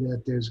today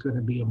that there's going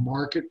to be a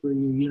market for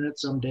your unit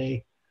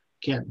someday?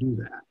 Can't do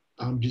that.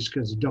 Just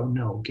because I don't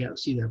know, can't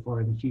see that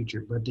far in the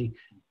future.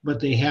 But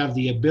they have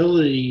the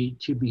ability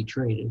to be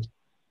traded.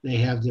 They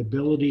have the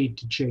ability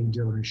to change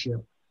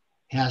ownership.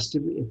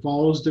 It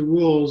follows the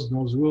rules, and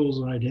those rules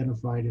are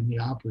identified in the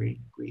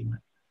operating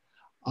agreement.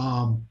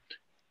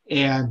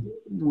 And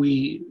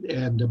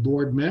the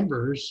board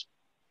members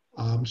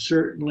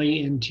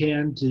certainly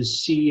intend to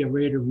see a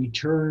rate of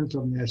return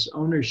from this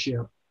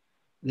ownership.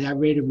 That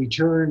rate of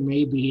return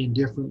may be in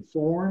different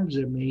forms.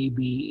 It may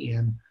be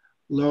in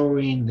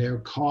lowering their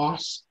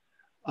costs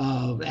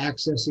of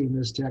accessing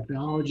this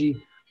technology,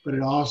 but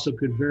it also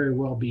could very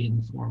well be in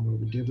the form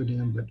of a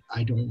dividend, but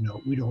I don't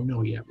know. We don't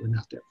know yet. We're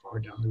not that far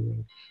down the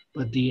road.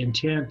 But the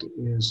intent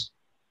is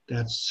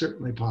that's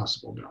certainly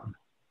possible, Don.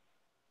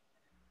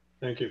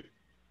 Thank you.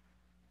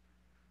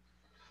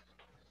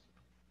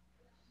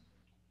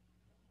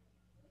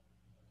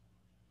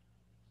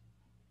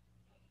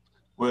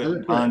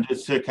 Well, Don,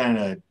 just to kind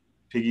of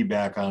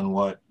piggyback on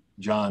what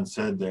John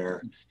said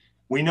there,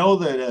 we know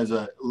that as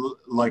a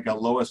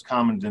lowest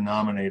common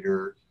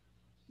denominator,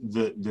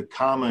 the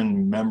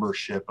common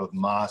membership of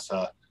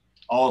MASA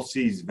all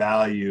sees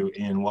value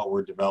in what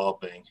we're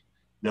developing,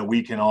 that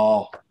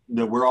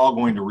we're all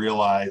going to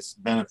realize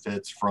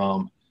benefits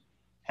from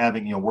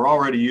having, we're all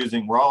already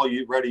using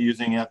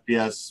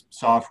FBS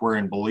software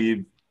and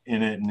believe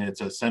in it, and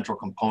it's a central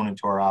component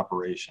to our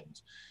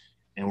operations.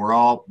 And we're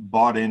all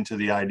bought into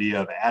the idea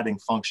of adding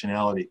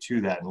functionality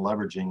to that and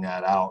leveraging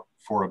that out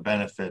for a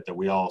benefit that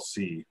we all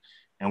see.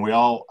 And we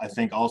all, I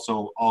think,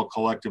 also all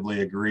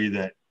collectively agree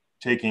that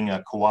taking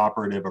a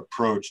cooperative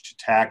approach to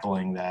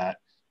tackling that,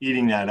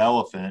 eating that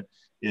elephant,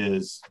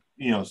 is,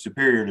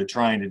 superior to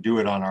trying to do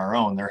it on our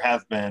own. There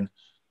have been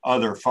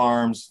other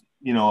farms,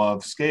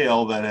 of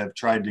scale that have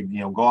tried to,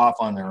 go off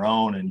on their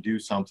own and do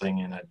something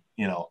in a,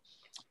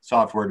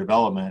 software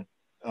development,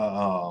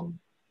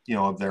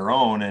 of their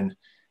own. And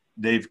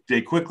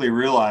they quickly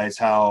realize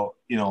how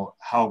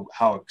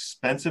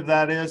expensive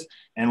that is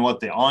and what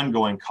the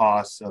ongoing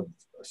costs of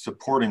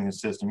supporting the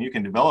system. You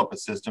can develop a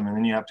system and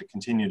then you have to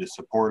continue to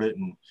support it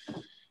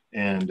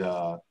and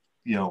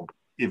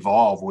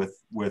evolve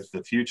with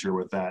the future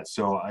with that.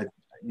 So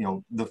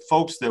the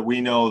folks that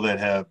we know that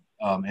have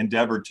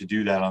endeavored to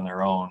do that on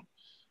their own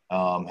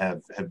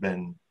have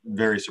been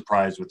very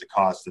surprised with the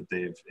costs that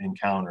they've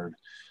encountered.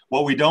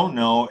 What we don't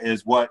know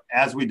is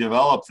as we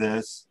develop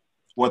this,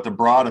 what the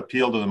broad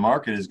appeal to the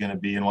market is going to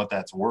be and what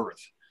that's worth.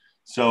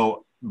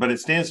 So, but it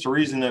stands to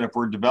reason that if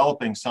we're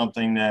developing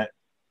something that,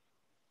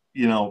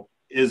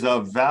 is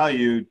of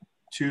value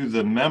to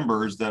the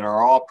members that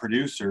are all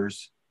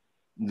producers,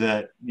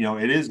 that,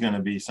 it is going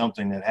to be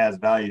something that has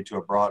value to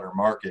a broader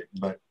market.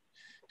 But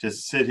to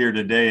sit here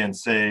today and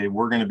say,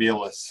 we're going to be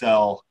able to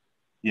sell,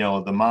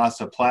 the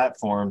MASA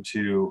platform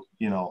to,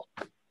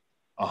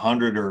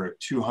 100 or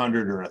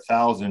 200 or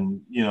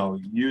 1,000,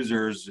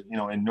 users,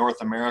 in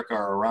North America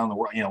or around the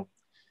world,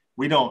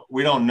 we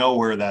don't know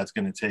where that's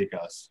going to take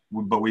us,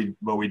 but we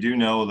do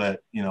know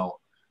that,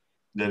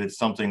 that it's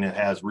something that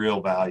has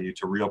real value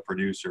to real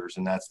producers,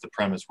 and that's the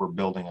premise we're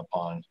building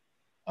upon.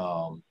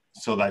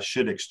 So that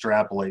should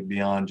extrapolate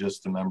beyond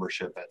just the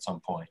membership at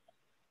some point.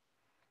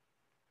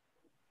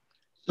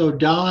 So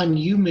Don,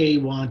 you may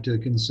want to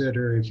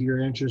consider, if you're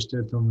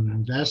interested from an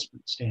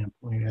investment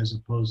standpoint, as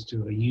opposed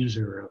to a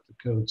user of the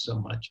code so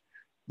much,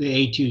 the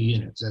A2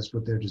 units. That's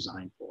what they're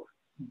designed for.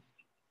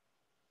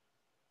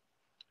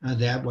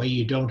 That way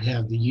you don't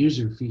have the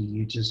user fee,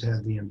 you just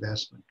have the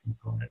investment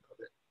component of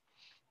it.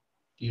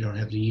 You don't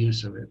have the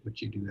use of it,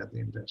 but you do have the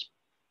investment.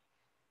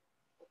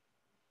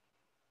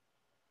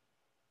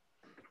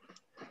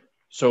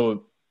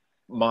 So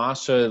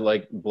MASA,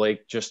 like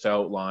Blake just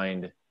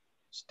outlined,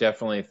 is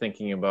definitely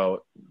thinking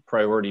about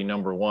priority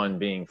number one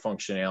being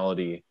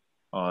functionality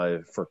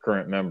for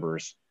current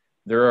members.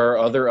 There are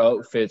other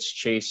outfits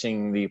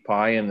chasing the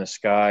pie in the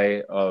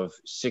sky of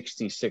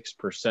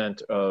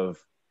 66% of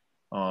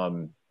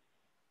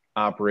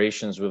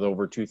operations with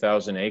over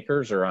 2,000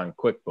 acres are on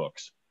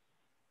QuickBooks.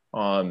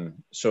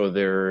 So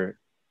there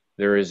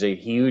is a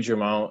huge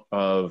amount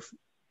of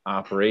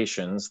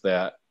operations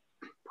that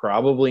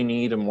probably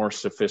need a more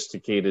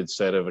sophisticated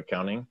set of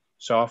accounting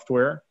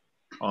software.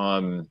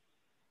 And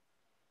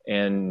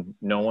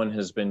no one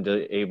has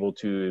been able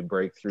to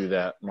break through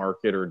that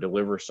market or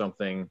deliver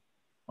something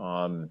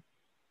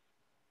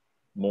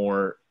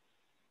more,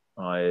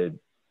 to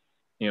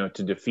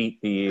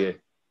defeat the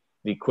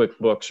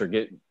QuickBooks or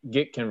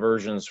get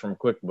conversions from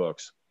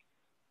QuickBooks.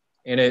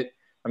 And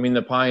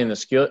the pie in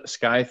the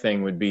sky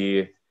thing would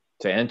be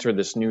to enter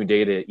this new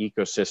data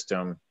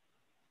ecosystem.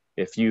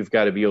 If you've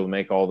got to be able to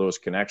make all those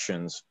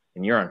connections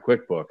and you're on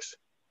QuickBooks,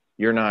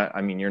 you're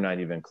not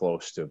even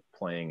close to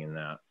playing in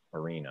that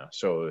arena.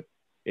 So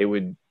it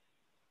would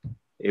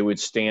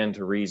stand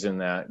to reason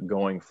that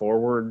going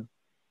forward,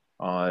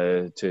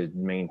 to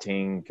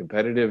maintain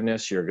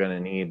competitiveness, you're going to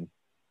need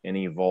an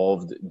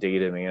evolved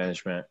data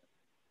management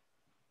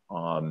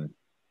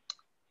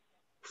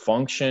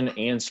function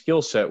and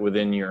skill set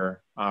within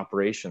your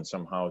operation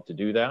somehow to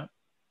do that.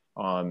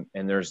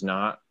 And there's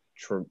not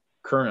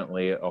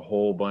currently a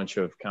whole bunch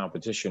of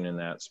competition in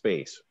that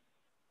space.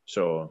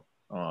 So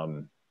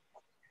and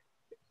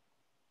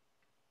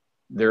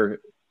the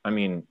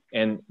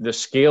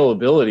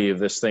scalability of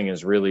this thing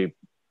is really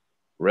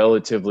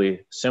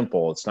relatively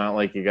simple. It's not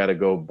like you got to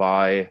go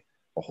buy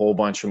a whole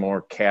bunch of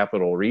more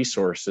capital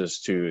resources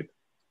to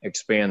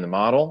expand the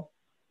model.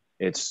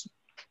 It's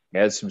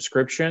add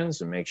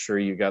subscriptions and make sure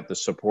you got the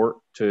support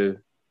to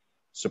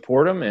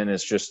support them, and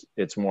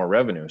it's more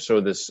revenue.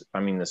 So the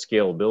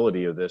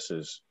scalability of this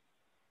is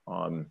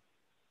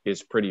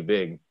pretty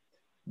big,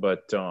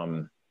 but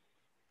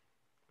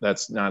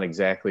that's not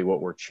exactly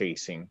what we're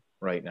chasing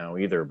right now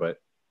either. But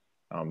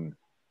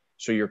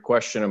so your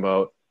question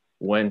about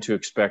when to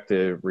expect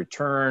a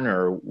return,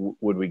 or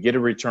would we get a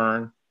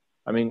return?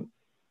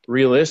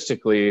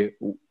 Realistically,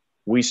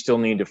 we still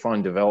need to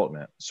fund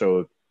development.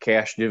 So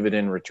cash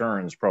dividend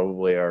returns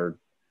probably are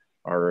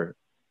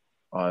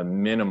a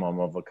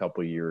minimum of a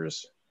couple of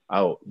years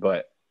out.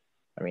 But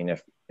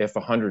if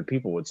 100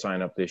 people would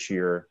sign up this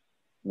year,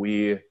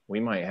 we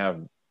might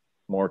have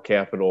more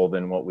capital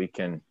than what we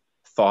can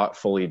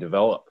thoughtfully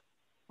develop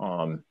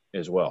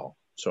as well.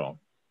 So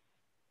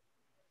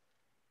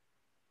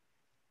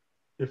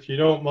if you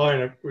don't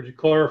mind, would you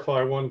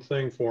clarify one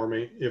thing for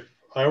me? If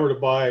I were to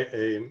buy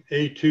an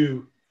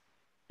A2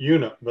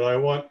 unit, but I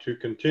want to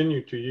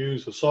continue to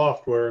use the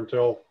software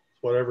until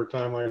whatever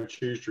time I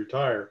choose to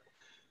retire,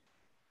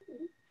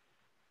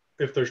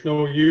 if there's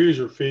no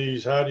user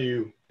fees, how do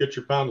you get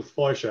your pound of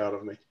flesh out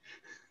of me?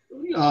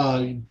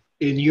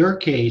 In your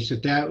case,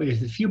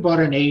 if you bought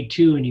an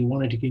A2 and you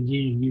wanted to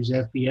continue to use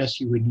FBS,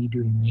 you would need to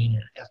remain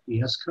an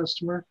FBS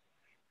customer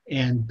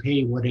and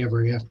pay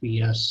whatever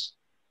FBS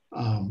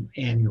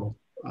annual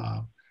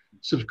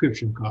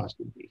subscription cost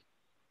would be.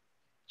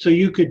 So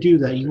you could do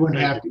that. You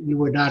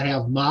would not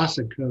have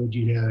MASA code,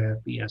 you'd have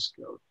FBS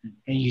code,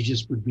 and you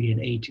just would be an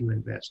A2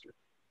 investor.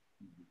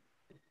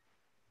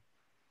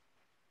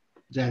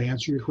 Does that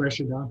answer your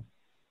question, Don?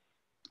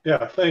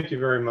 Yeah, thank you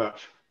very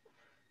much.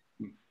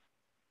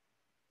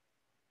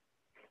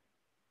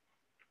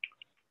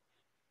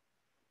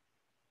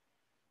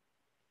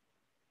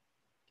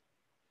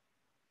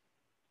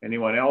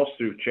 Anyone else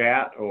through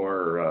chat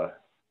or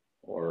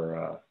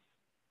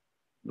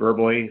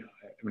verbally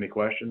have any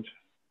questions?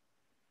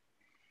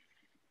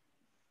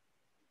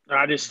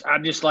 I'd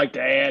just like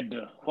to add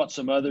to what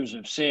some others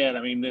have said.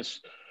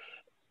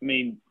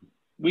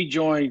 We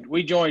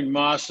joined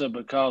MASA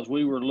because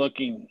we were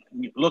looking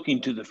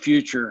to the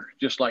future,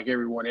 just like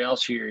everyone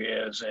else here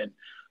is, and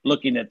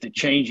looking at the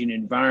changing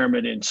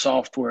environment in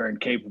software and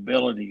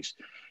capabilities.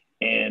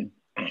 And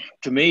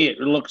to me, it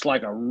looks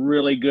like a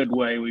really good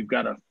way. We've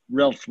got a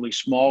relatively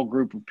small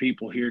group of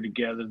people here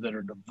together that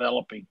are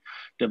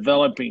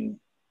developing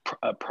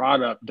a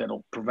product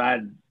that'll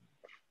provide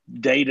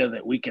data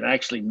that we can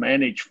actually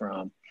manage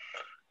from.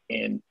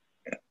 And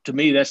to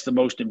me, that's the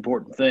most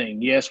important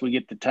thing. Yes, we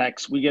get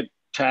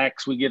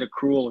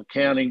accrual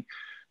accounting,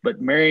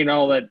 but marrying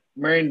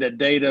the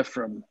data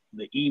from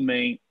the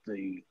eMaint,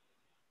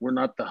 we're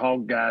not the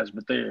hog guys,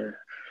 but they're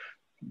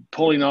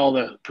pulling all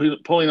the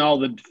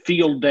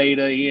field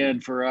data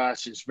in for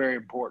us is very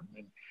important.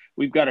 And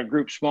we've got a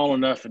group small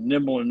enough and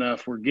nimble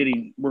enough.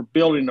 We're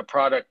building a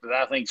product that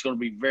I think is going to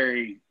be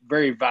very,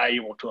 very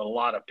valuable to a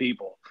lot of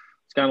people.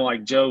 It's kind of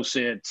like Joe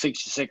said,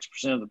 66%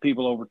 of the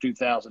people over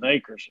 2,000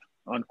 acres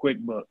on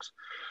QuickBooks.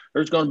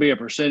 There's going to be a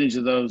percentage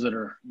of those that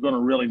are going to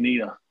really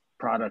need a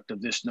product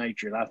of this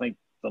nature. And I think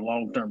the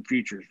long-term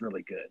future is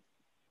really good.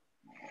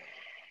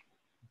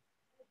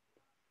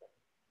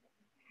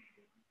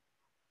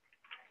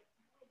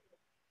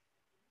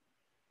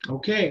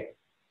 Okay.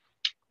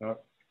 Uh,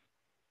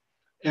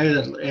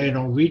 And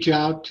I'll reach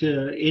out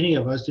to any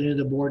of us, any of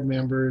the board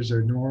members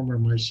or Norm or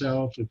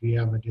myself, if you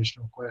have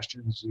additional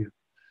questions.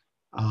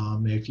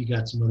 If you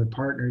got some other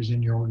partners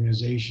in your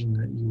organization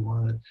that you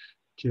want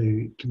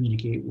to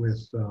communicate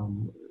with,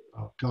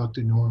 I'll talk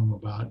to Norm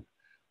about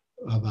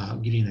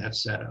getting that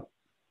set up.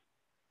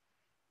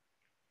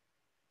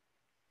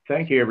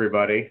 Thank you,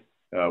 everybody.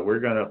 We're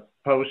going to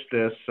post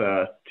this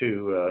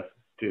to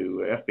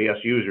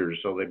FBS users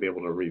so they'll be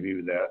able to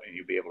review that, and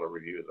you'll be able to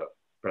review the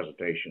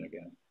presentation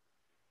again.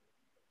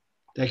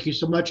 Thank you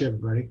so much,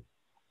 everybody.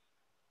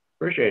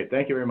 Appreciate it.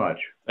 Thank you very much.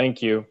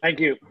 Thank you. Thank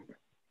you.